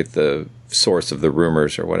and look at the source of the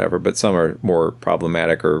rumors or whatever, but some are more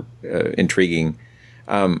problematic or intriguing.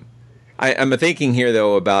 I'm thinking here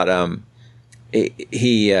though about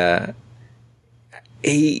he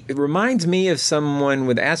reminds me of someone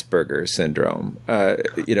with Asperger's syndrome.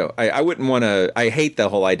 You know, I wouldn't want to. I hate the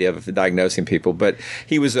whole idea of diagnosing people, but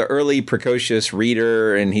he was an early precocious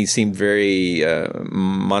reader, and he seemed very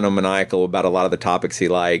monomaniacal about a lot of the topics he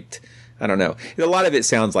liked. I don't know. A lot of it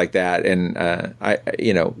sounds like that, and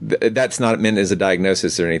that's not meant as a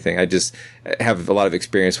diagnosis or anything. I just have a lot of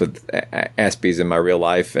experience with Aspies in my real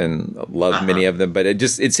life and love many of them, but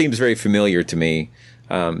it seems very familiar to me,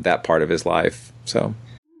 that part of his life. So,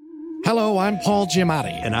 hello, I'm Paul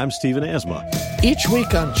Giamatti, and I'm Stephen Asma. Each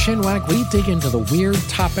week on Chinwag, we dig into the weird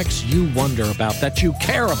topics you wonder about, that you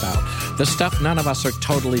care about, the stuff none of us are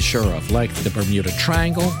totally sure of, like the Bermuda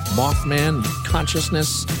Triangle, Mothman,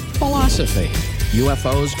 consciousness, philosophy,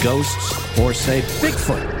 UFOs, ghosts, or, say,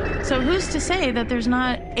 Bigfoot. So who's to say that there's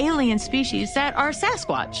not alien species that are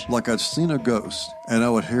Sasquatch? Like I'd seen a ghost, and I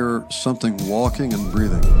would hear something walking and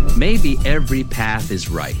breathing. Maybe every path is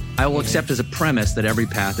right. I will accept as a premise that every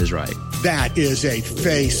path is right. That is a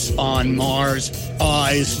face on Mars,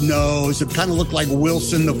 eyes, nose. It kind of looked like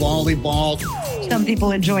Wilson the volleyball. Some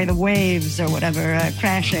people enjoy the waves or whatever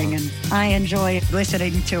crashing, and I enjoy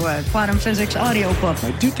listening to a quantum physics audiobook.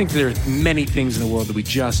 I do think there are many things in the world that we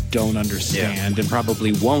just don't understand and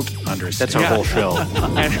probably won't understand. That's our whole show.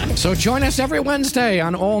 So join us every Wednesday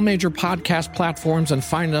on all major podcast platforms and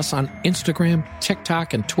find us on Instagram,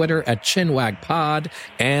 TikTok, and Twitter at ChinwagPod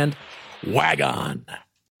and Wagon.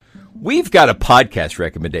 We've got a podcast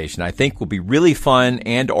recommendation I think will be really fun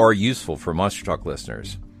and or useful for Monster Talk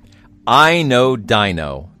listeners. I Know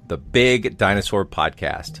Dino, the Big Dinosaur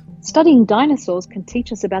Podcast. Studying dinosaurs can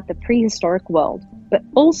teach us about the prehistoric world, but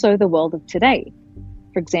also the world of today.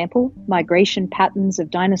 For example, migration patterns of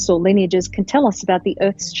dinosaur lineages can tell us about the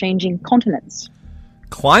Earth's changing continents.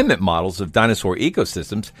 Climate models of dinosaur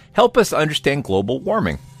ecosystems help us understand global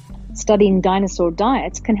warming. Studying dinosaur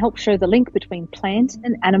diets can help show the link between plant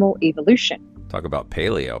and animal evolution. Talk about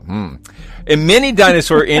paleo. In many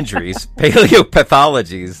dinosaur injuries,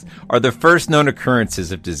 paleopathologies are the first known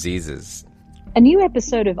occurrences of diseases. A new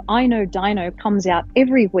episode of I Know Dino comes out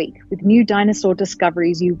every week with new dinosaur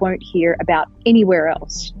discoveries you won't hear about anywhere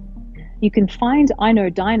else. You can find I Know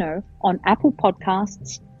Dino on Apple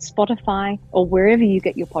Podcasts, Spotify, or wherever you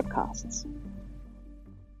get your podcasts.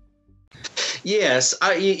 Yes,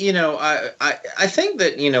 I think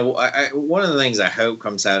that, one of the things I hope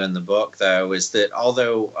comes out in the book, though, is that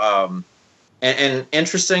although, and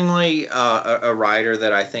interestingly, a writer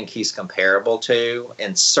that I think he's comparable to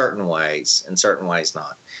in certain ways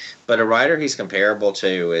not, but a writer he's comparable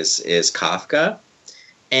to is Kafka.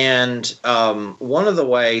 And one of the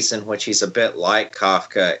ways in which he's a bit like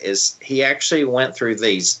Kafka is he actually went through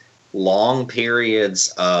these long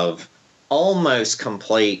periods of almost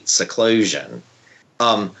complete seclusion,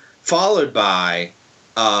 followed by,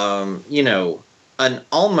 an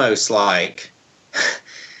almost like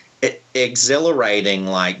exhilarating,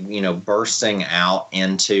 bursting out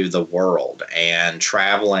into the world and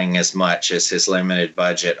traveling as much as his limited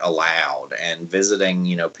budget allowed and visiting,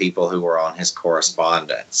 people who were on his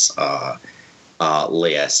correspondence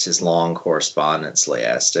list, his long correspondence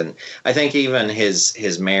list. And I think even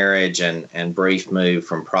his marriage and brief move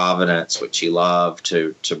from Providence, which he loved,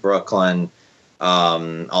 to Brooklyn,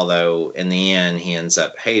 although in the end he ends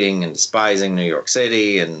up hating and despising New York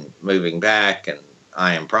City and moving back, and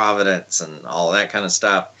I Am Providence and all that kind of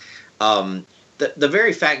stuff. The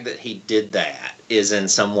very fact that he did that is in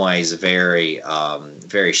some ways very,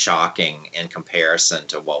 very shocking in comparison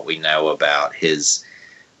to what we know about his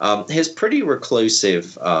his pretty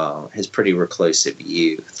reclusive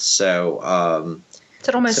youth. So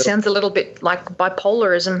it almost sounds a little bit like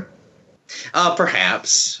bipolarism.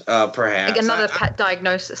 Perhaps. Like another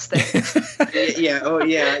diagnosis there. Yeah. Oh,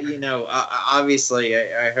 yeah. Obviously,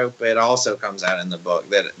 I hope it also comes out in the book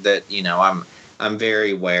that I'm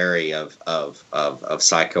very wary of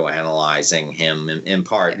psychoanalyzing him in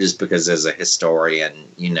part just because as a historian,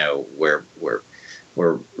 we're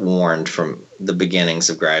warned from the beginnings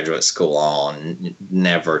of graduate school on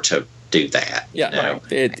never to do that. Yeah,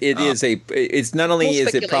 it's not only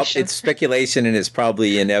is it it's speculation, and it's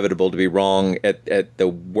probably inevitable to be wrong at the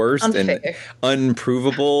worst. Unfair. And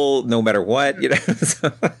unprovable no matter what.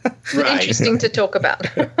 Right. Interesting to talk about.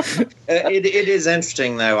 It is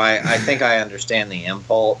interesting though. I think I understand the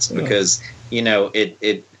impulse because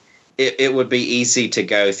it would be easy to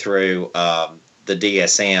go through the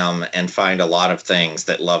DSM and find a lot of things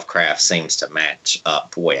that Lovecraft seems to match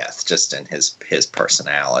up with just in his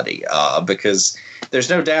personality, because there's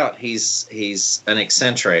no doubt he's an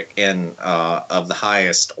eccentric and of the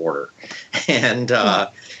highest order, and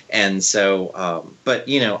so but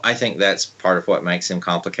I think that's part of what makes him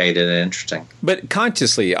complicated and interesting. But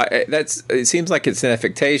consciously, it seems like it's an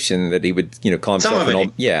affectation that he would call himself an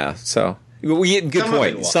old so. Good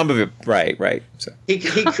point. Some of it, right. So.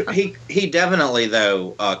 He definitely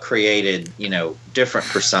though created different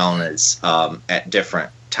personas at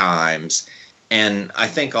different times, and I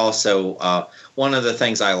think also one of the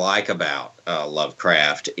things I like about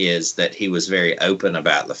Lovecraft is that he was very open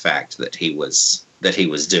about the fact that he was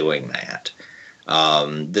doing that.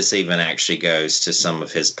 This even actually goes to some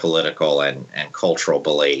of his political and cultural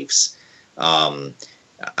beliefs.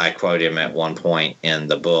 I quote him at one point in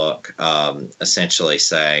the book, essentially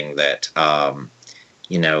saying that,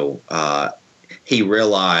 he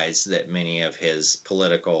realized that many of his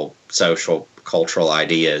political, social, cultural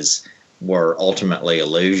ideas were ultimately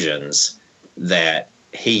illusions that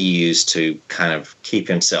he used to kind of keep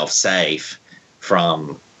himself safe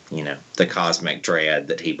from, the cosmic dread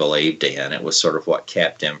that he believed in. It was sort of what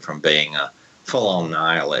kept him from being a full-on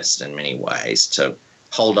nihilist in many ways, to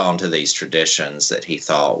hold on to these traditions that he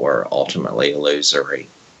thought were ultimately illusory.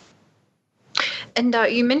 And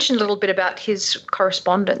you mentioned a little bit about his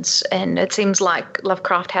correspondence, and it seems like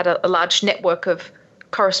Lovecraft had a large network of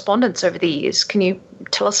correspondence over the years. Can you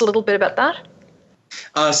tell us a little bit about that?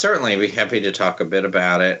 Certainly, I'd be happy to talk a bit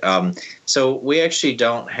about it. So we actually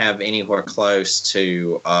don't have anywhere close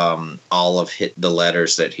to all of the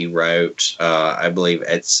letters that he wrote. I believe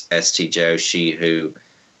it's S.T. Joshi who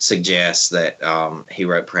suggests that he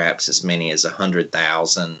wrote perhaps as many as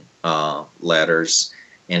 100,000 letters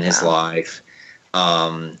in his life.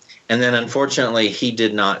 And then, unfortunately, he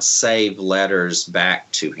did not save letters back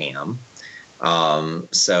to him.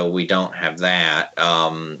 So we don't have that.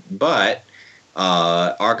 But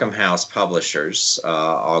Arkham House Publishers,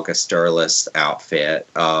 August Derleth's outfit,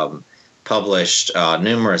 published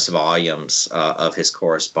numerous volumes of his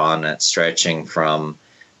correspondence stretching from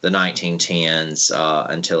the 1910s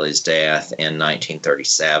until his death in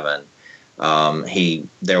 1937.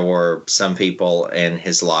 There were some people in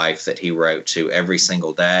his life that he wrote to every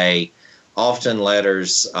single day, often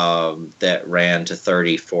letters that ran to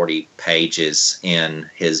 30, 40 pages in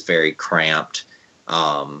his very cramped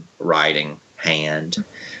writing hand.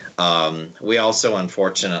 We also,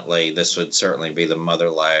 unfortunately, this would certainly be the mother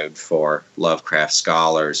lode for Lovecraft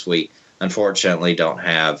scholars. We unfortunately don't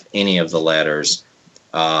have any of the letters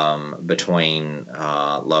between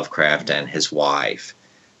Lovecraft and his wife.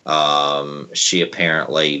 She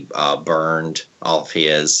apparently burned all of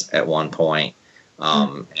his at one point.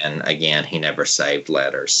 And again, he never saved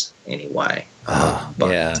letters anyway.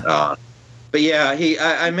 But yeah,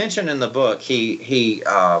 I mentioned in the book, he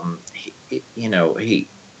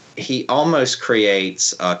almost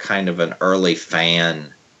creates a kind of an early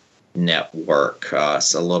fan network.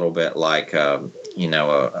 It's a little bit like a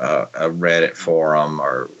Reddit forum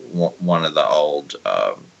or one of the old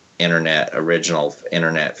original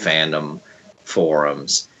internet fandom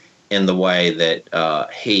forums, in the way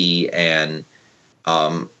that he and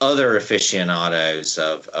other aficionados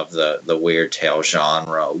of the weird tale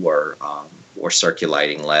genre were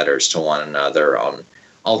circulating letters to one another on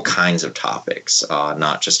all kinds of topics,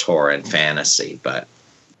 not just horror and fantasy, but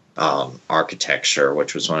architecture,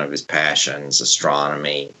 which was one of his passions,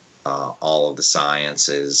 astronomy, all of the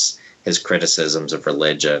sciences, his criticisms of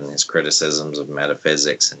religion, his criticisms of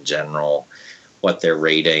metaphysics in general, what they're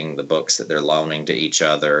reading, the books that they're loaning to each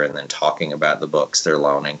other, and then talking about the books they're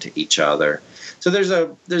loaning to each other. So there's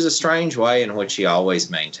a strange way in which he always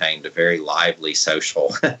maintained a very lively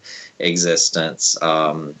social existence,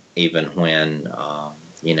 even when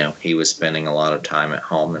he was spending a lot of time at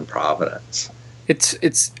home in Providence.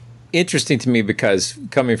 It's interesting to me because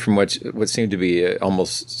coming from what seemed to be an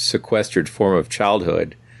almost sequestered form of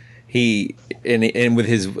childhood, he and with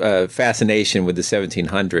his fascination with the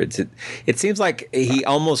 1700s, it seems like he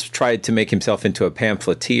almost tried to make himself into a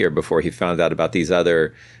pamphleteer before he found out about these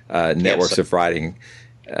other networks of writing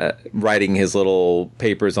his little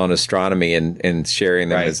papers on astronomy and sharing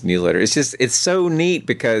them as newsletter. It's so neat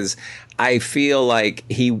because I feel like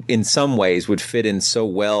he, in some ways, would fit in so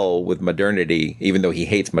well with modernity, even though he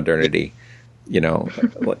hates modernity.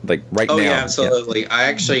 Like right now. Oh yeah, absolutely.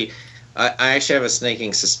 Yeah. I actually have a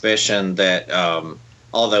sneaking suspicion that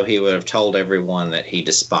although he would have told everyone that he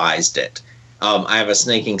despised it, I have a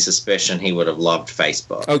sneaking suspicion he would have loved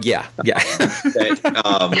Facebook. Oh yeah.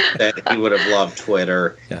 That he would have loved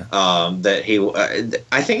Twitter. Yeah. I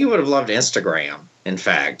think he would have loved Instagram. In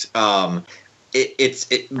fact, but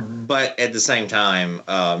at the same time,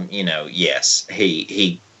 yes,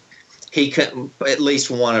 he could. At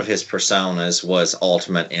least one of his personas was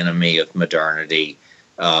ultimate enemy of modernity.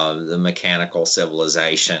 The mechanical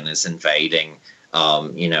civilization is invading.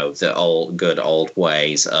 The old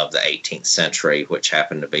ways of the 18th century, which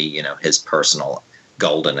happened to be, his personal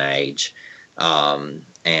golden age. And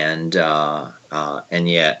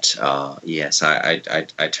yet, yes, I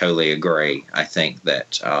totally agree. I think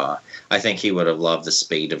that, I think he would have loved the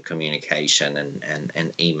speed of communication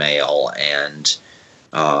and email and,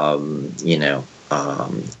 and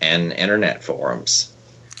internet forums.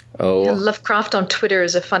 Oh, Lovecraft on Twitter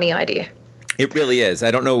is a funny idea. It really is.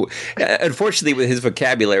 I don't know. Unfortunately, with his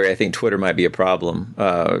vocabulary, I think Twitter might be a problem.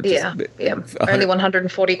 Only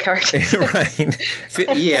 140 characters. Right.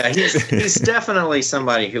 Yeah, he's definitely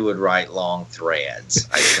somebody who would write long threads,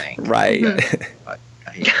 I think. Right.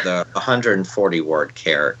 The 140-word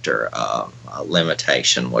character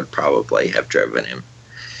limitation would probably have driven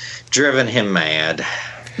him mad.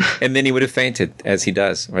 And then he would have fainted, as he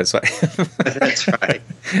does. That's right.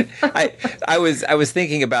 I was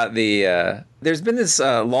thinking about there's been this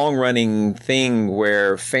long-running thing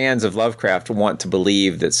where fans of Lovecraft want to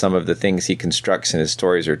believe that some of the things he constructs in his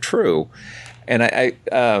stories are true. And I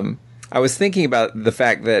was thinking about the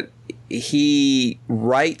fact that he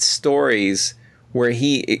writes stories where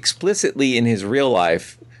he explicitly in his real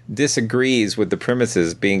life disagrees with the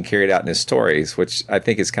premises being carried out in his stories, which I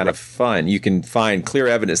think is kind of fun. You can find clear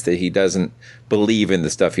evidence that he doesn't believe in the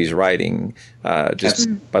stuff he's writing just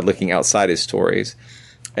by looking outside his stories.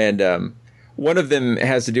 And one of them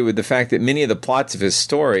has to do with the fact that many of the plots of his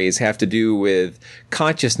stories have to do with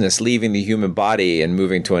consciousness leaving the human body and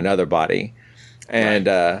moving to another body. And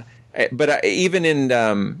but even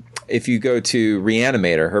in if you go to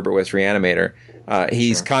Reanimator, Herbert West Reanimator,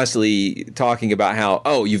 he's constantly talking about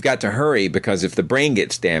how, you've got to hurry because if the brain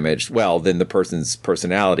gets damaged, well, then the person's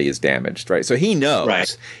personality is damaged, right? So he knows.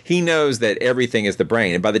 Right. He knows that everything is the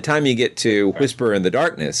brain. And by the time you get to Whisper in the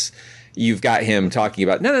Darkness, you've got him talking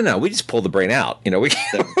about, no, we just pull the brain out. We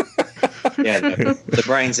the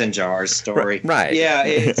brains in jars story. Right. Yeah,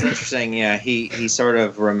 it's interesting. Yeah, he sort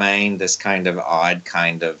of remained this kind of odd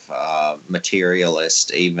kind of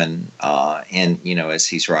materialist, even as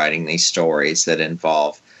he's writing these stories that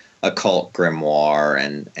involve occult grimoire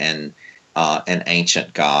and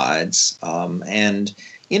ancient gods.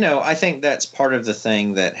 I think that's part of the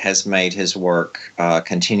thing that has made his work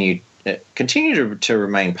continue to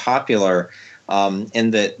remain popular.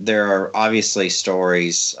 In that there are obviously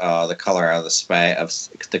stories, the color of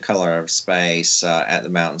space, at the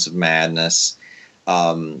Mountains of Madness,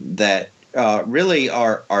 that really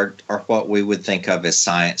are what we would think of as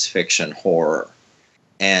science fiction horror,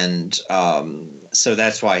 and so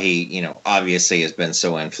that's why he, obviously has been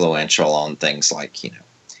so influential on things like,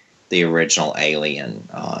 the original Alien,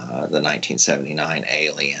 the 1979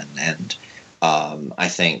 Alien, and I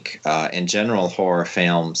think in general horror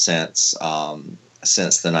film since the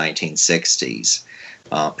 1960s,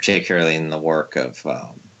 particularly in the work of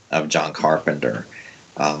John Carpenter,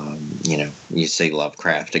 you see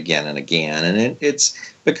Lovecraft again and again, and it's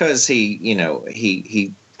because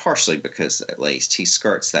he partially because at least he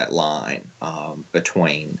skirts that line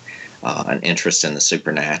between an interest in the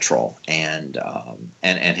supernatural and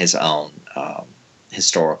his own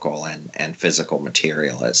historical and physical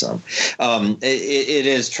materialism. It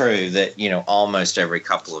is true that almost every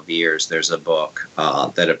couple of years there's a book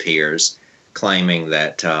that appears claiming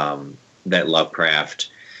that that Lovecraft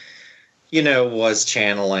was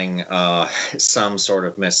channeling some sort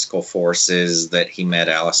of mystical forces, that he met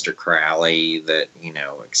Aleister Crowley, that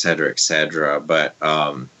et cetera, et cetera. But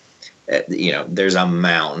there's a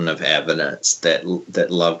mountain of evidence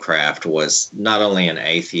that Lovecraft was not only an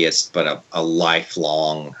atheist, but a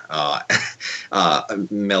lifelong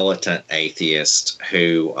militant atheist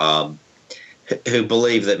who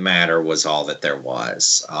believed that matter was all that there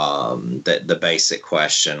was. That the basic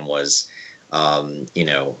question was,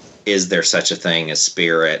 is there such a thing as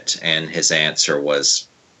spirit? And his answer was,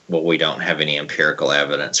 well, we don't have any empirical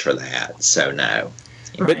evidence for that, so no.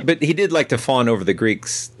 But he did like to fawn over the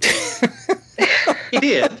Greeks. He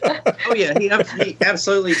did. Oh yeah, he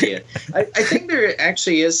absolutely did. I think there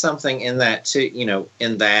actually is something in that too.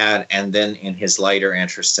 In that, and then in his later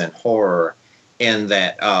interest in horror, in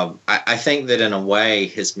that I think that in a way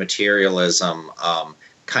his materialism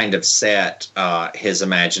kind of set his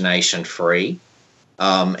imagination free.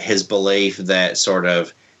 His belief that sort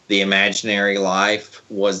of the imaginary life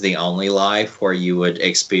was the only life where you would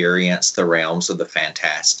experience the realms of the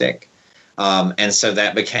fantastic. And so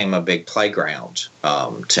that became a big playground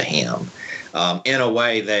to him in a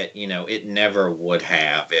way that, it never would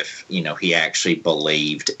have if, he actually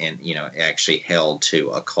believed in, actually held to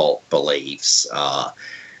occult beliefs.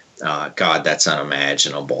 God, that's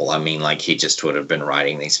unimaginable. I mean, like he just would have been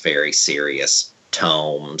writing these very serious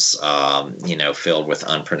tomes, filled with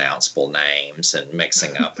unpronounceable names and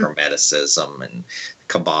mixing up Hermeticism and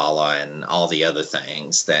Kabbalah and all the other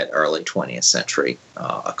things that early 20th century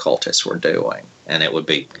occultists were doing. And it would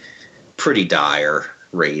be pretty dire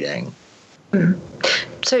reading.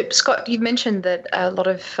 So, Scott, you've mentioned that a lot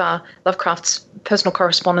of Lovecraft's personal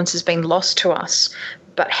correspondence has been lost to us,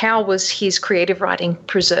 but how was his creative writing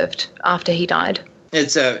preserved after he died?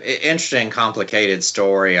 It's an interesting, complicated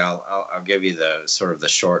story. I'll give you the sort of the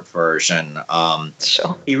short version.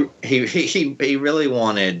 Sure. He really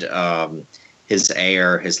wanted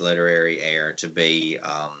his literary heir, to be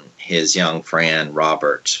his young friend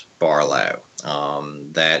Robert Barlow.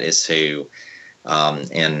 That is who,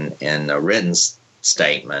 in a written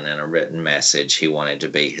statement, in a written message, he wanted to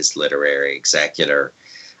be his literary executor.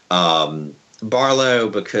 Barlow,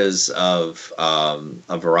 because of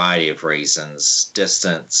a variety of reasons,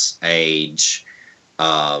 distance, age,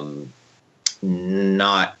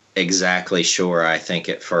 not exactly sure, I think,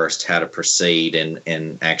 at first how to proceed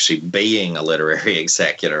in actually being a literary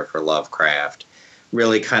executor for Lovecraft,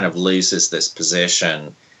 really kind of loses this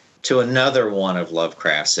position to another one of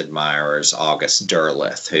Lovecraft's admirers, August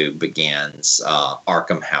Derleth, who begins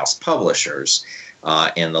Arkham House Publishers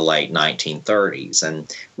in the late 1930s.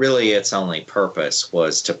 And really its only purpose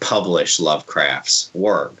was to publish Lovecraft's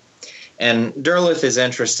work. And Derleth is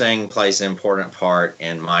interesting, plays an important part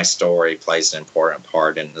in my story, plays an important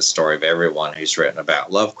part in the story of everyone who's written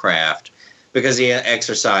about Lovecraft, because he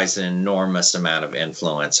exercised an enormous amount of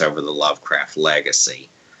influence over the Lovecraft legacy,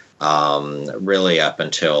 really up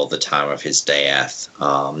until the time of his death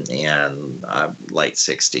in late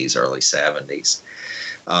 60s, early 70s.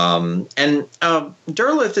 And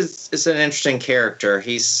Derleth is an interesting character.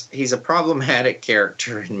 He's a problematic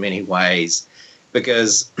character in many ways,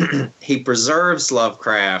 because he preserves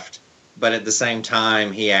Lovecraft, but at the same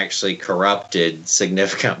time, he actually corrupted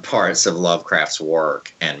significant parts of Lovecraft's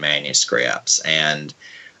work and manuscripts. And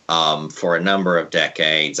for a number of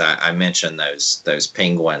decades, I mentioned those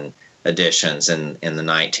Penguin editions in the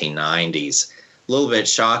 1990s. A little bit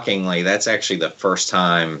shockingly, that's actually the first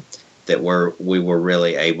time that we were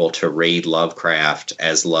really able to read Lovecraft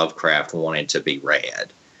as Lovecraft wanted to be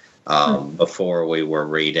read. Before, we were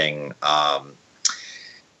reading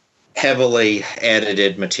heavily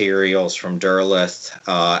edited materials from Derleth,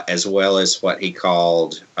 as well as what he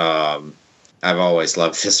called, I've always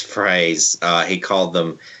loved this phrase, he called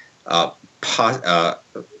them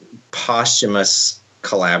posthumous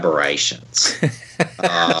collaborations.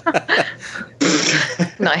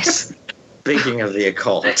 Nice. Speaking of the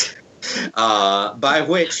occult. By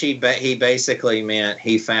which he basically meant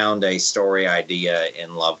he found a story idea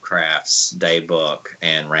in Lovecraft's daybook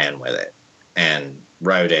and ran with it, and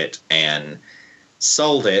wrote it and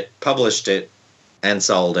sold it, published it, and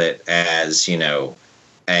sold it as,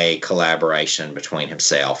 a collaboration between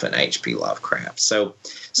himself and H.P. Lovecraft. So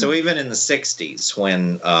even in the 60s,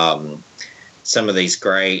 when some of these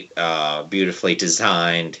great, beautifully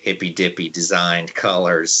designed, hippy-dippy designed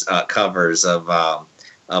covers of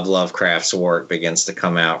Lovecraft's work begins to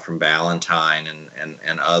come out from Ballantine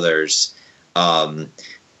and others,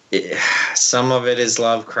 some of it is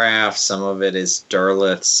Lovecraft, some of it is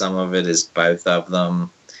Derleth, some of it is both of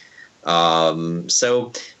them.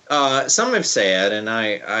 So some have said, and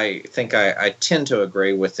I think I tend to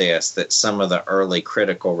agree with this, that some of the early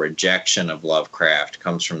critical rejection of Lovecraft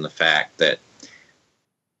comes from the fact that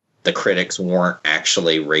the critics weren't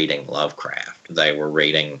actually reading Lovecraft. They were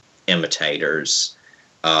reading imitators,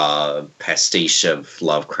 pastiche of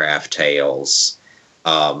Lovecraft tales,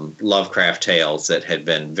 Lovecraft tales that had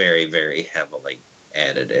been very, very heavily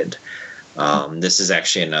edited. This is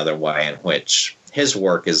actually another way in which his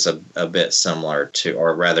work is a bit similar to,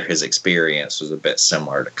 or rather his experience was a bit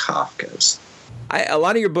similar to Kafka's. A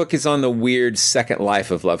lot of your book is on the weird second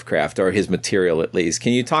life of Lovecraft, or his material at least.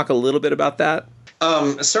 Can you talk a little bit about that?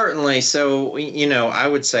 Certainly. So, I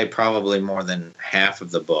would say probably more than half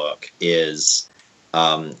of the book is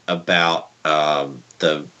about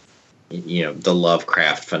the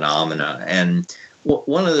Lovecraft phenomena. And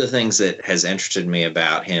one of the things that has interested me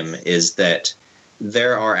about him is that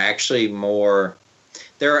there are actually more,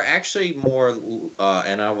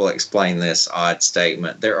 and I will explain this odd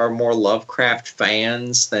statement. There are more Lovecraft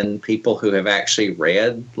fans than people who have actually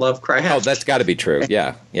read Lovecraft. Oh, that's got to be true.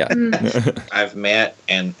 Yeah. I've met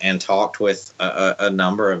and talked with a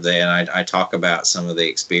number of them. And I talk about some of the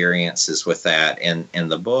experiences with that in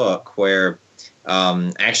the book, where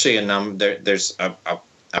actually there's a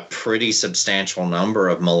pretty substantial number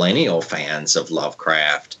of millennial fans of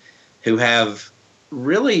Lovecraft who have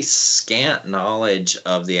really scant knowledge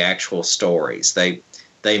of the actual stories. They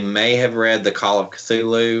may have read the Call of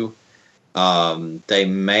Cthulhu. They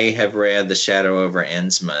may have read The Shadow over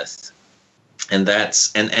Innsmouth, and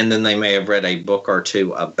then they may have read a book or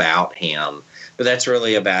two about him. But that's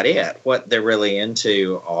really about it. What they're really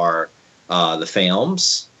into are the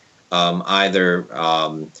films, either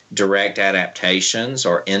direct adaptations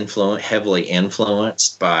or heavily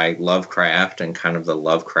influenced by Lovecraft and kind of the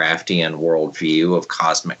Lovecraftian worldview of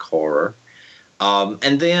cosmic horror.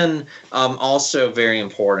 And then also very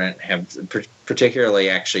important, particularly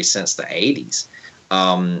actually since the 80s,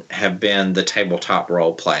 have been the tabletop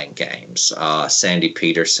role-playing games, Sandy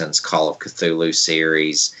Peterson's Call of Cthulhu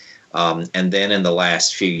series, and then in the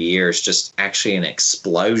last few years, just actually an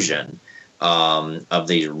explosion of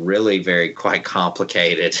these really very quite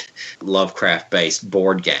complicated Lovecraft-based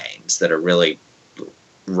board games that are really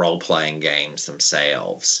role-playing games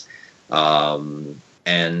themselves. And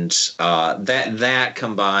that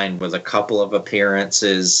combined with a couple of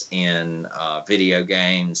appearances in video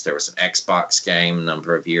games. There was an Xbox game a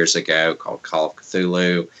number of years ago called Call of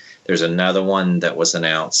Cthulhu. There's another one that was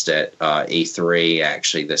announced at E3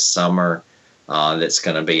 actually this summer. That's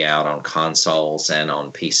going to be out on consoles and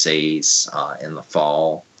on PCs in the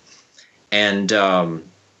fall, and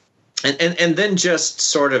then just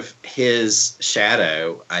sort of his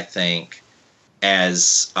shadow, I think,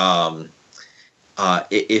 as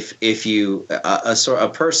if you a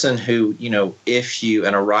person who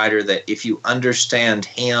and a writer that if you understand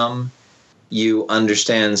him, you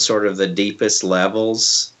understand sort of the deepest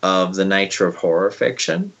levels of the nature of horror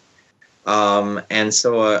fiction. And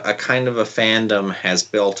so a kind of a fandom has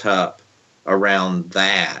built up around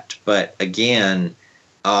that. But again,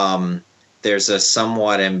 there's a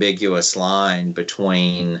somewhat ambiguous line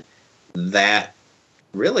between that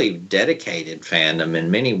really dedicated fandom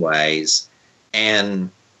in many ways and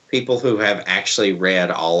people who have actually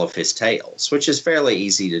read all of his tales, which is fairly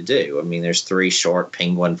easy to do. I mean, there's 3 short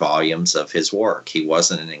Penguin volumes of his work. He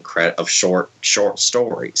wasn't of short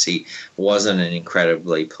stories. He wasn't an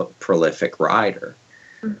incredibly prolific writer.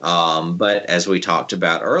 But as we talked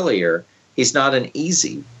about earlier, he's not an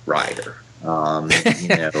easy writer.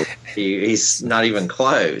 He's not even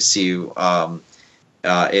close.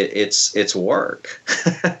 It's work,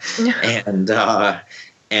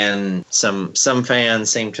 and some fans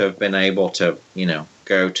seem to have been able to,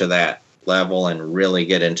 go to that level and really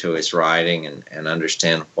get into his writing and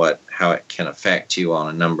understand how it can affect you on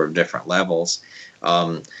a number of different levels.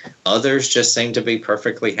 Others just seem to be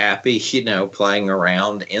perfectly happy, playing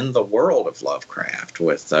around in the world of Lovecraft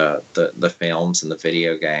with the films and the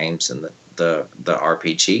video games and the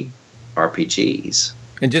RPGs.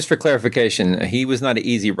 And just for clarification, he was not an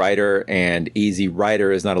easy writer, and Easy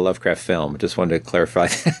Rider is not a Lovecraft film. Just wanted to clarify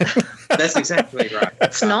that. That's exactly right.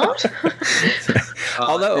 It's not?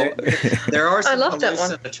 Although there are some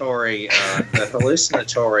hallucinatory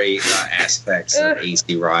aspects of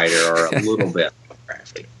Easy Rider are a little bit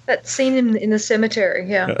Lovecrafty. That scene in the cemetery,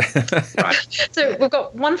 yeah. Right. So we've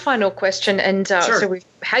got one final question, and sure. So we've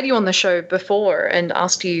had you on the show before and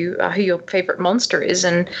asked you who your favorite monster is,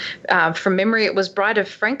 and from memory it was Bride of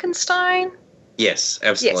Frankenstein? Yes,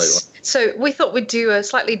 absolutely. Yes. So we thought we'd do a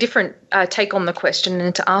slightly different take on the question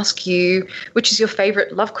and to ask you which is your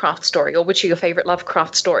favorite Lovecraft story, or which are your favorite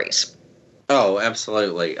Lovecraft stories? Oh,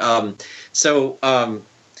 absolutely.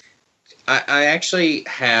 I actually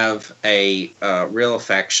have a real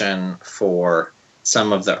affection for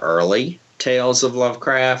some of the early tales of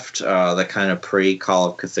Lovecraft, the kind of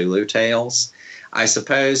pre-Call of Cthulhu tales. I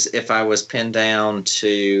suppose if I was pinned down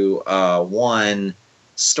to one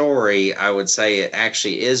story, I would say it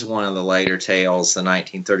actually is one of the later tales, the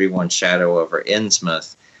 1931 Shadow over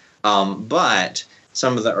Innsmouth. But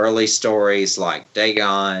some of the early stories like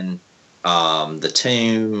Dagon, The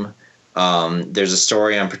Tomb, there's a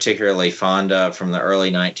story I'm particularly fond of from the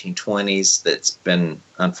early 1920s that's been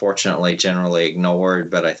unfortunately generally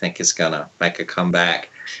ignored, but I think is going to make a comeback,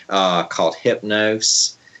 called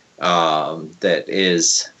Hypnos. That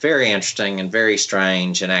is very interesting and very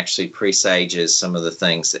strange and actually presages some of the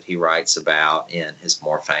things that he writes about in his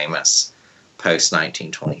more famous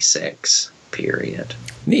post-1926 period.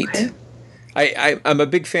 Neat. Okay. I'm a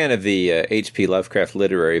big fan of the H.P. Lovecraft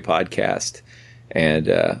Literary Podcast. And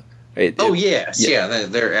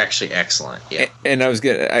they're actually excellent. Yeah, and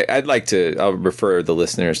I'd like to. I'll refer the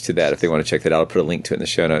listeners to that if they want to check that out. I'll put a link to it in the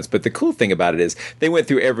show notes. But the cool thing about it is they went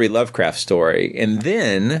through every Lovecraft story, and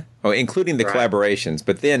then, including the collaborations.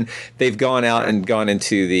 But then they've gone out and gone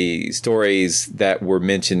into the stories that were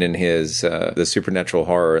mentioned in his the supernatural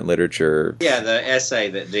horror and literature. Yeah, the essay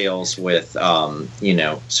that deals with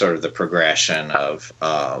sort of the progression of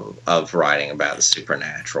writing about the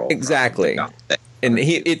supernatural. Exactly. And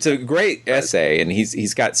it's a great essay, and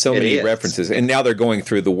he's got so many references. And now they're going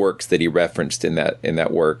through the works that he referenced in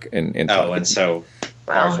that work.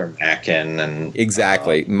 Arthur Machen and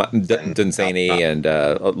exactly Dunsany and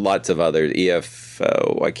lots of others.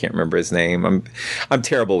 I can't remember his name. I'm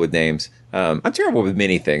terrible with names. I'm terrible with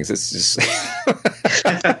many things. It's just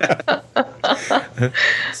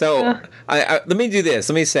so. Let me do this.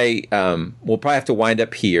 Let me say we'll probably have to wind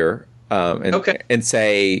up here and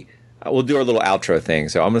say. We'll do our little outro thing.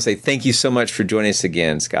 So I'm going to say thank you so much for joining us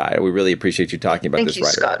again, Scott. We really appreciate you talking about this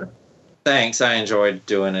writer. Thank you, Scott. Thanks. I enjoyed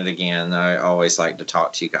doing it again. I always like to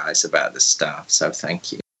talk to you guys about this stuff, so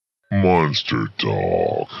thank you. Monster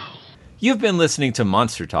Talk. You've been listening to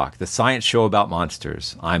Monster Talk, the science show about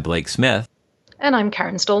monsters. I'm Blake Smith. And I'm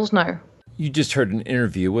Karen Stolzno. You just heard an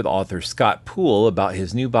interview with author Scott Poole about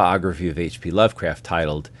his new biography of H.P. Lovecraft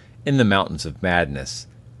titled In the Mountains of Madness.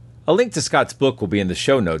 A link to Scott's book will be in the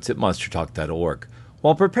show notes at monstertalk.org.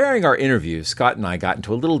 While preparing our interview, Scott and I got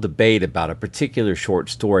into a little debate about a particular short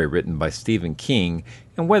story written by Stephen King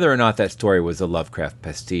and whether or not that story was a Lovecraft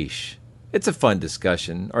pastiche. It's a fun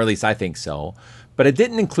discussion, or at least I think so, but I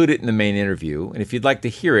didn't include it in the main interview, and if you'd like to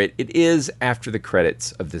hear it, it is after the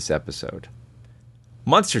credits of this episode.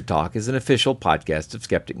 Monster Talk is an official podcast of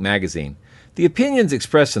Skeptic Magazine. The opinions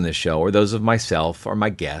expressed in this show are those of myself or my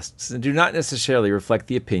guests and do not necessarily reflect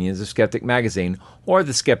the opinions of Skeptic Magazine or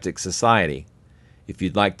the Skeptic Society. If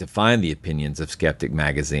you'd like to find the opinions of Skeptic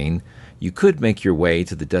Magazine, you could make your way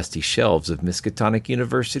to the dusty shelves of Miskatonic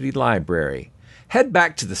University Library. Head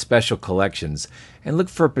back to the special collections and look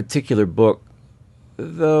for a particular book.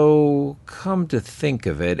 Though, come to think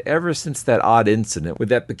of it, ever since that odd incident with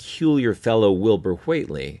that peculiar fellow Wilbur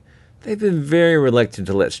Whately, they've been very reluctant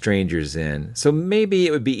to let strangers in, so maybe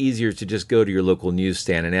it would be easier to just go to your local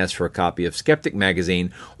newsstand and ask for a copy of Skeptic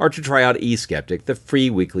Magazine or to try out eSkeptic, the free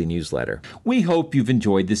weekly newsletter. We hope you've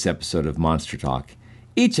enjoyed this episode of Monster Talk.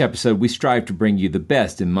 Each episode we strive to bring you the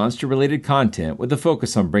best in monster-related content with a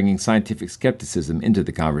focus on bringing scientific skepticism into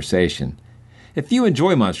the conversation. If you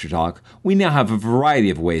enjoy Monster Talk, we now have a variety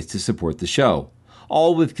of ways to support the show,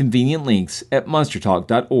 all with convenient links at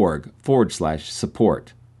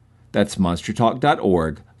monstertalk.org/support. That's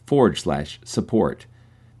monstertalk.org/support.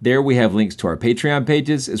 There we have links to our Patreon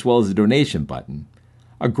pages as well as a donation button.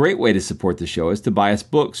 A great way to support the show is to buy us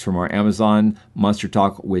books from our Amazon Monster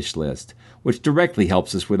Talk wish list, which directly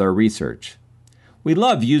helps us with our research. We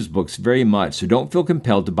love used books very much, so don't feel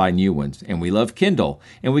compelled to buy new ones, and we love Kindle,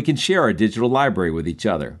 and we can share our digital library with each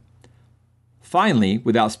other. Finally,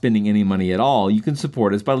 without spending any money at all, you can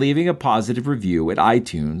support us by leaving a positive review at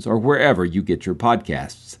iTunes or wherever you get your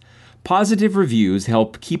podcasts. Positive reviews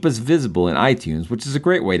help keep us visible in iTunes, which is a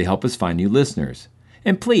great way to help us find new listeners.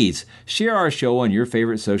 And please, share our show on your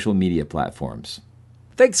favorite social media platforms.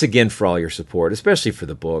 Thanks again for all your support, especially for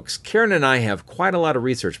the books. Karen and I have quite a lot of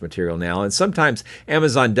research material now, and sometimes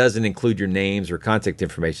Amazon doesn't include your names or contact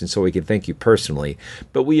information so we can thank you personally,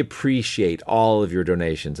 but we appreciate all of your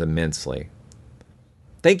donations immensely.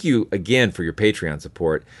 Thank you again for your Patreon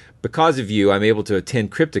support. Because of you, I'm able to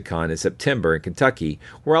attend Crypticon in September in Kentucky,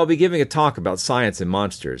 where I'll be giving a talk about science and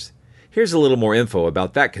monsters. Here's a little more info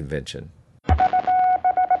about that convention.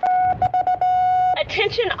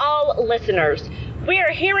 Attention all listeners. We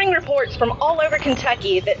are hearing reports from all over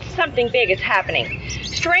Kentucky that something big is happening.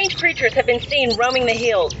 Strange creatures have been seen roaming the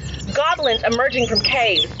hills, goblins emerging from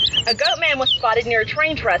caves. A goat man was spotted near a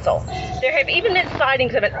train trestle. There have even been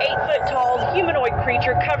sightings of an 8-foot-tall humanoid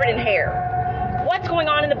creature covered in hair. what's going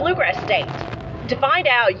on in the Bluegrass State? To find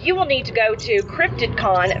out, you will need to go to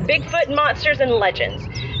CryptidCon, Bigfoot Monsters and Legends.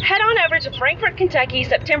 Head on over to Frankfort, Kentucky,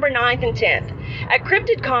 September 9th and 10th. At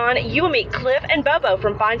CryptidCon, you will meet Cliff and Bobo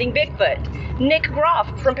from Finding Bigfoot, Nick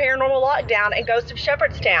Groff from Paranormal Lockdown and Ghost of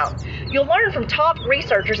Shepherdstown. You'll learn from top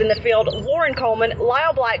researchers in the field, Lauren Coleman,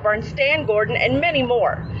 Lyle Blackburn, Stan Gordon, and many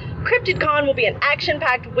more. CryptidCon will be an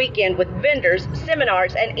action-packed weekend with vendors,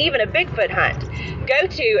 seminars, and even a Bigfoot hunt. Go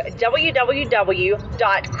to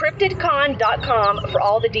www.cryptidcon.com for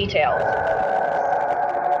all the details.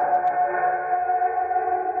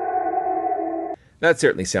 That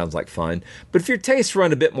certainly sounds like fun. But if your tastes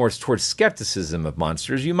run a bit more towards skepticism of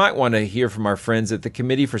monsters, you might want to hear from our friends at the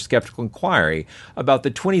Committee for Skeptical Inquiry about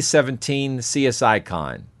the 2017 CSI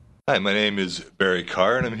Con. Hi, my name is Barry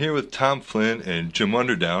Carr, and I'm here with Tom Flynn and Jim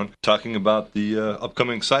Underdown talking about the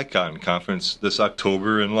upcoming SciCon conference this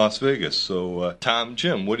October in Las Vegas. So, Tom,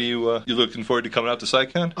 Jim, what are you looking forward to coming out to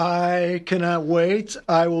SciCon? I cannot wait.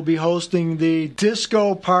 I will be hosting the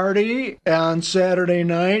disco party on Saturday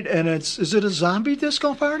night, and is it a zombie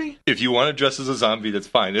disco party? If you want to dress as a zombie, that's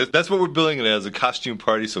fine. That's what we're billing it as, a costume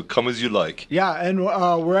party, so come as you like. Yeah, and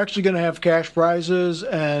we're actually going to have cash prizes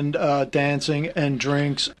and dancing and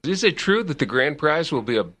drinks. Is it true that the grand prize will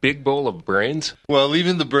be a big bowl of brains? Well,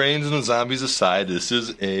 leaving the brains and the zombies aside, this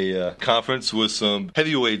is a conference with some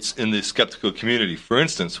heavyweights in the skeptical community. For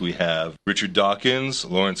instance, we have Richard Dawkins,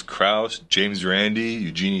 Lawrence Krauss, James Randi,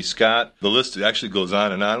 Eugenie Scott. The list actually goes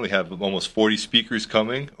on and on. We have almost 40 speakers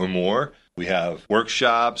coming or more. We have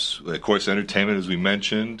workshops, of course, entertainment, as we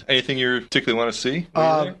mentioned. Anything you particularly want to see?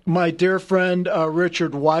 My dear friend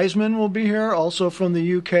Richard Wiseman will be here, also from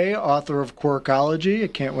the UK, author of Quirkology. I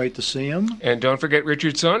can't wait to see him. And don't forget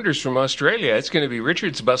Richard Saunders from Australia. It's going to be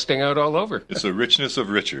Richards busting out all over. It's the richness of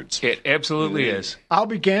Richards. It absolutely is. I'll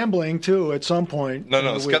be gambling, too, at some point.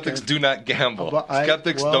 No, skeptics do not gamble.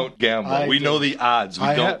 Skeptics don't gamble. We know the odds.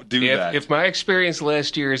 We don't do that. If my experience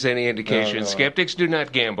last year is any indication, skeptics do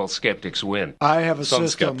not gamble. Skeptics win. I have a Some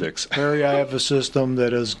system, skeptics. Harry, I have a system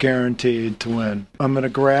that is guaranteed to win. I'm going to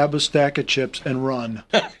grab a stack of chips and run.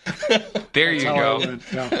 There you go.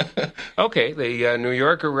 Yeah. Okay, the New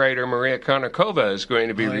Yorker writer Maria Konnikova is going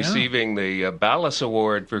to be receiving the Ballas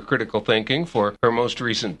Award for Critical Thinking for her most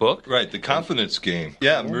recent book. Right, The Confidence Game.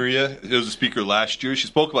 Yeah, Maria was a speaker last year. She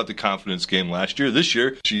spoke about the confidence game last year. This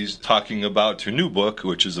year, she's talking about her new book,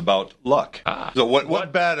 which is about luck. So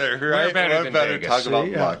what better, right? What better to talk about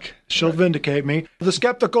luck? She'll vindicate me. The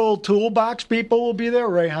Skeptical Toolbox people will be there.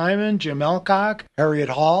 Ray Hyman, Jim Elcock, Harriet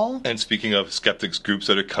Hall. And speaking of skeptics groups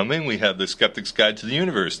that are coming, we have the Skeptics Guide to the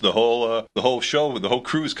Universe. The whole show, the whole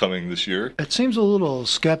crew is coming this year. It seems a little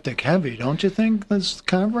skeptic heavy, don't you think, this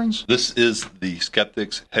conference? This is the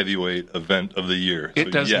Skeptics Heavyweight event of the year.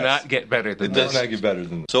 It does not get better than this. It does not get better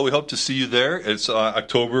than this. So we hope to see you there. It's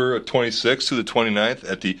October 26th to the 29th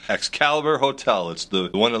at the Excalibur Hotel. It's the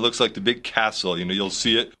one that looks like the big castle. You'll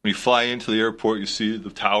see it when you fly into the airport. You see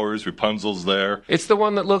the towers, Rapunzel's there. It's the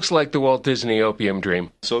one that looks like the Walt Disney Opium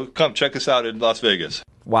Dream. So come check us out in Las Vegas.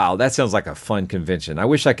 Wow, that sounds like a fun convention. I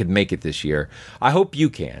wish I could make it this year. I hope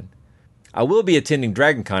you can. I will be attending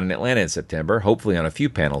DragonCon in Atlanta in September, hopefully on a few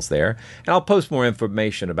panels there, and I'll post more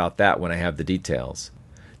information about that when I have the details.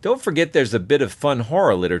 Don't forget there's a bit of fun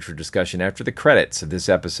horror literature discussion after the credits of this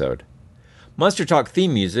episode. Monster Talk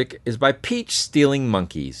theme music is by Peach Stealing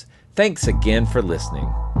Monkeys. Thanks again for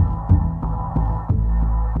listening.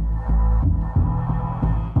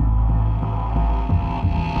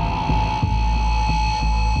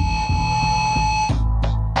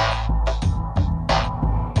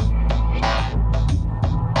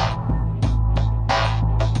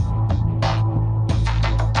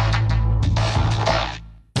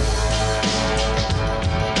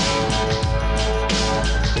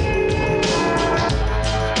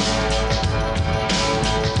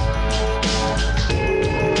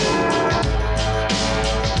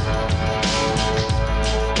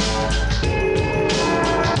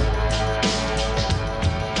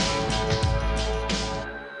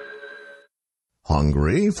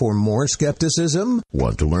 Hungry for more skepticism?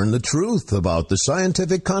 Want to learn the truth about the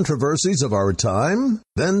scientific controversies of our time?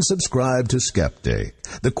 Then subscribe to Skeptic,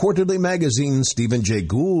 the quarterly magazine Stephen Jay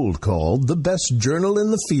Gould called the best journal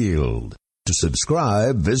in the field. To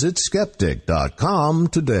subscribe, visit skeptic.com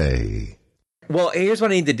today. Well, here's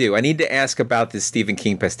what I need to do. I need to ask about this Stephen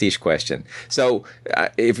King pastiche question. So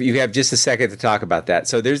if you have just a second to talk about that.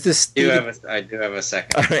 So there's this... I do have a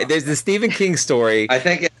second. All right, there's the Stephen King story. I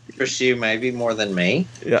think it interests you maybe more than me.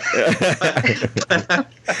 Yeah.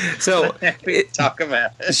 So talk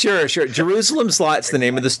about it. Sure. Jerusalem's Lot's the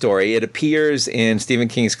name of the story. It appears in Stephen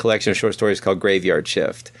King's collection of short stories called Graveyard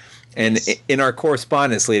Shift. And in our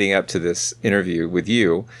correspondence leading up to this interview with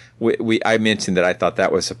you, I mentioned that I thought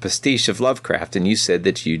that was a pastiche of Lovecraft, and you said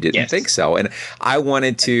that you didn't think so. And I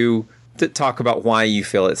wanted to talk about why you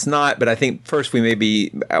feel it's not, but I think first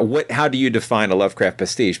we how do you define a Lovecraft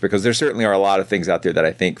pastiche? Because there certainly are a lot of things out there that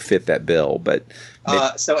I think fit that bill, but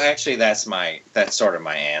so actually that's sort of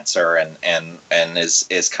my answer, and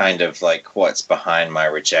is kind of like what's behind my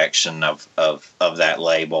rejection of that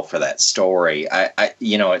label for that story. I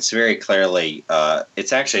it's very clearly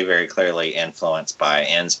it's actually very clearly influenced by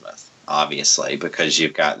Innsmouth, obviously, because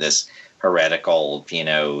you've got this heretical,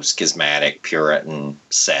 schismatic Puritan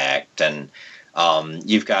sect, and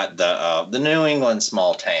you've got the New England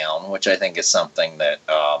small town, which I think is something that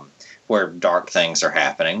where dark things are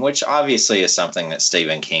happening, which obviously is something that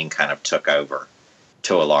Stephen King kind of took over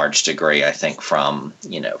to a large degree, I think, from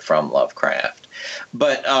Lovecraft.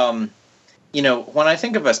 But when I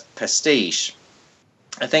think of a pastiche,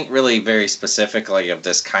 I think really very specifically of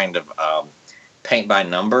this kind of paint by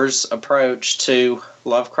numbers approach to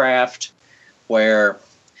Lovecraft, where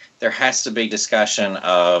there has to be discussion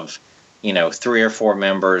of 3 or 4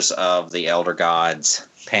 members of the elder gods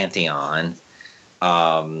pantheon,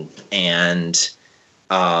 and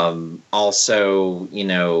also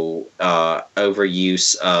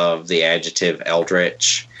overuse of the adjective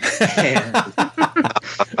eldritch. And,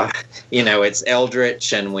 it's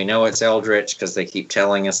eldritch, and we know it's eldritch because they keep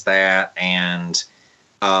telling us that, and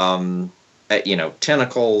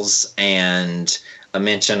tentacles, and a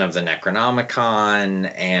mention of the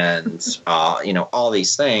Necronomicon, and all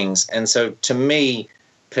these things. And so to me,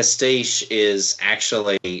 pastiche is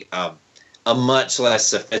actually a much less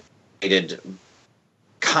sophisticated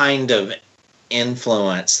kind of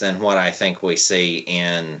influence than what I think we see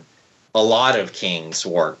in a lot of King's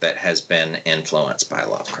work that has been influenced by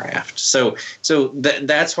Lovecraft. So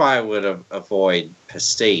that's why I would avoid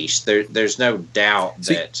pastiche. There's no doubt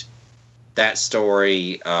that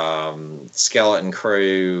story, Skeleton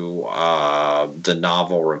Crew, the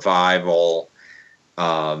novel Revival,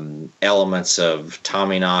 elements of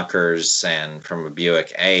Tommyknockers and From a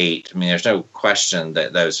Buick 8. I mean, there's no question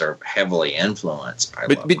that those are heavily influenced by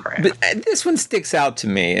Lovecraft. But this one sticks out to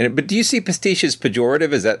me. But do you see pastiche as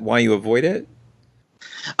pejorative? Is that why you avoid it?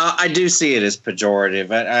 I do see it as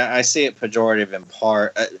pejorative. I see it pejorative in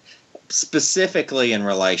part, specifically in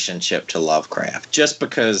relationship to Lovecraft, just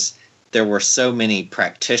because there were so many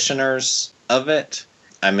practitioners of it.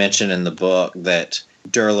 I mentioned in the book that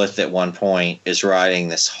Derleth at one point is writing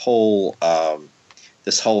this whole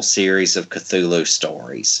series of Cthulhu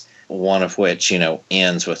stories, one of which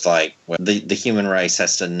ends with the human race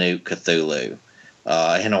has to nuke Cthulhu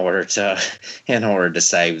in order to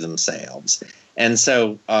save themselves. And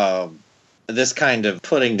so this kind of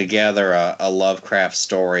putting together a Lovecraft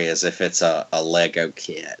story as if it's a Lego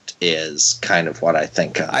kit is kind of what I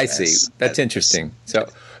think of. I see. That's interesting. So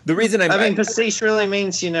the reason I mean, pastiche really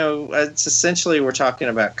means, it's essentially we're talking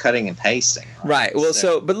about cutting and pasting. Right. Well,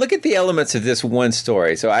 but look at the elements of this one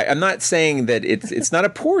story. So I'm not saying that it's not a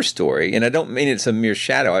poor story, and I don't mean it's a mere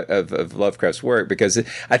shadow of Lovecraft's work, because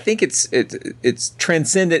I think it's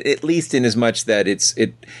transcendent, at least in as much that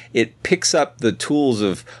it picks up the tools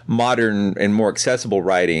of modern and more accessible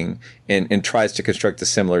writing and tries to construct a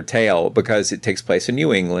similar tale, because it takes place in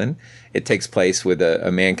New England. It takes place with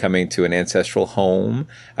a man coming to an ancestral home.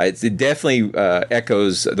 It definitely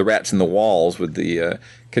echoes The Rats in the Walls with the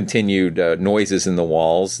continued noises in the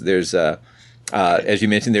walls. There's, as you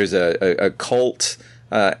mentioned, there's a cult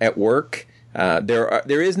at work.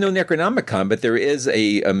 There is no Necronomicon, but there is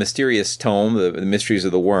a mysterious tome, the Mysteries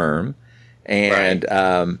of the Worm. And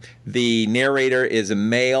the narrator is a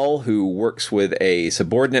male who works with a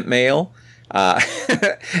subordinate male. Much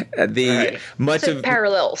of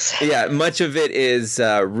parallels. Yeah, much of it is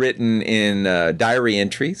written in diary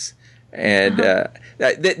entries, and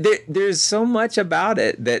there's so much about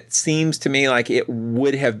it that seems to me like it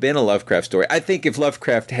would have been a Lovecraft story. I think if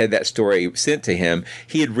Lovecraft had that story sent to him,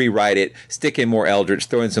 he'd rewrite it, stick in more eldritch,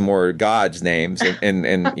 throw in some more gods' names, and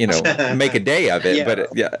make a day of it.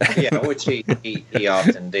 Yeah. But which he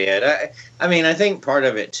often did. I mean, I think part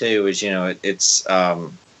of it too is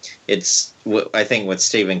it's I think with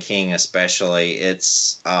Stephen King especially,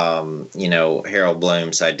 it's Harold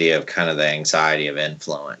Bloom's idea of kind of the anxiety of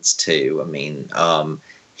influence too. I mean,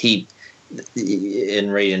 he in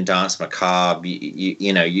reading Danse Macabre,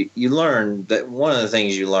 you learn that one of the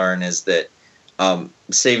things you learn is that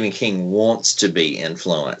Stephen King wants to be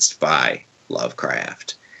influenced by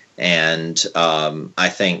Lovecraft. And I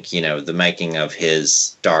think, the making of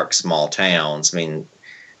his Dark Small Towns, I mean,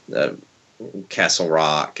 Castle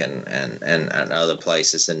Rock and other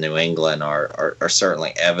places in New England are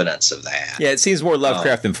certainly evidence of that. Yeah, it seems more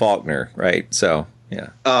Lovecraft than Faulkner, right? So, yeah.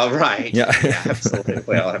 Right. Yeah. Yeah, absolutely.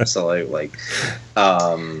 Well, absolutely.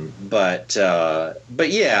 But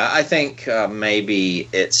yeah, I think maybe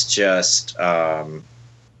it's just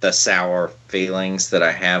the sour feelings that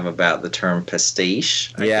I have about the term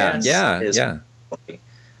pastiche. I guess,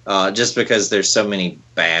 just because there's so many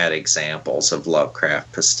bad examples of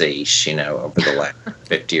Lovecraft pastiche, over the last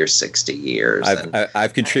 50 or 60 years.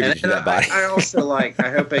 I've contributed to that body. I also I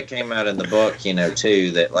hope it came out in the book,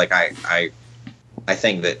 too, that I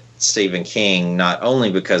think that Stephen King, not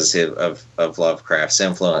only because of Lovecraft's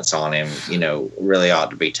influence on him, really ought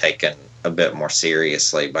to be taken a bit more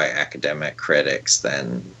seriously by academic critics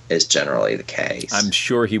than is generally the case. I'm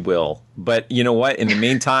sure he will. But you know what? In the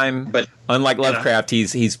meantime, unlike Lovecraft,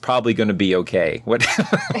 he's probably going to be okay. What?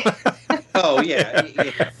 Oh yeah.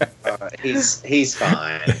 He's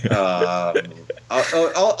fine.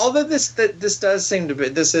 Although this does seem to be,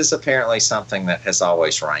 this is apparently something that has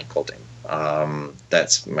always rankled him.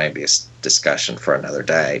 That's maybe a discussion for another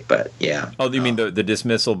day, but yeah. Oh, you mean the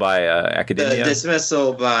dismissal by academia? The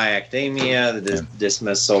dismissal by academia, the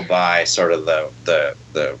dismissal by sort of the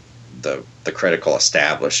critical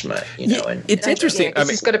establishment, it's interesting. Yeah,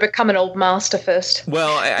 he's got to become an old master first.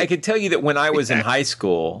 Well, I could tell you that when I was in high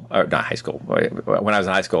school, or not high school, when I was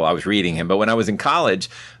in high school, I was reading him. But when I was in college,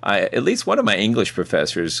 at least one of my English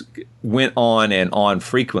professors went on and on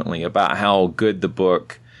frequently about how good the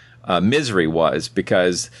book Misery was,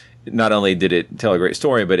 because not only did it tell a great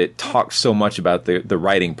story, but it talked so much about the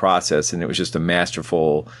writing process, and it was just a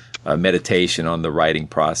masterful meditation on the writing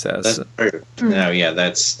process. That's true. No, yeah,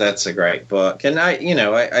 that's a great book, and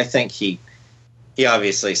I think he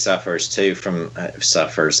obviously suffers too from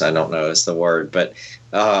suffers. I don't know is the word, but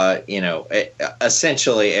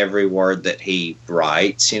essentially every word that he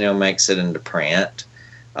writes, makes it into print.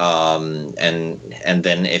 And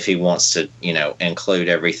then if he wants to, include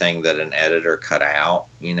everything that an editor cut out,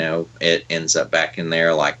 it ends up back in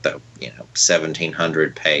there like the,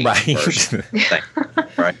 1,700 page version thing,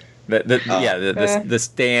 right? The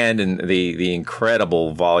Stand and the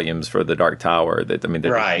incredible volumes for the Dark Tower.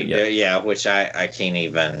 Which I can't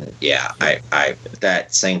even. I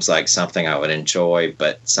that seems like something I would enjoy,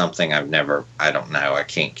 but something I've never. I don't know. I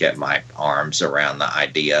can't get my arms around the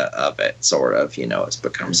idea of it. Sort of, it's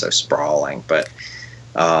become so sprawling. But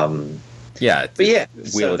Wheel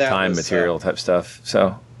of Time material type stuff.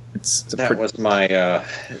 So that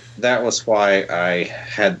was why I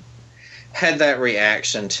had that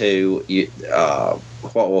reaction to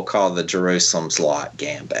what we'll call the Jerusalem's Lot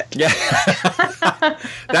gambit. Yeah,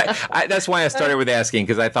 that's why I started with asking,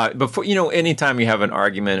 because I thought before, anytime you have an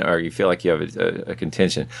argument or you feel like you have a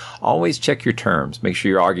contention, always check your terms. Make sure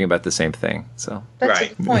you're arguing about the same thing. So that's a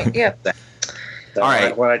good point. Yeah. All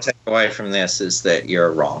right. What I take away from this is that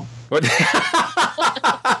you're wrong.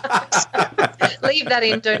 Leave that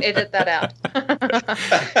in. Don't edit that out.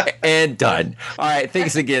 And done. All right.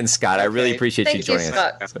 Thanks again, Scott. I really appreciate you joining us.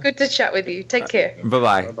 Thank you, Scott. Good to chat with you. Take care.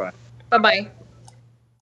 Bye-bye. Bye-bye. Bye-bye.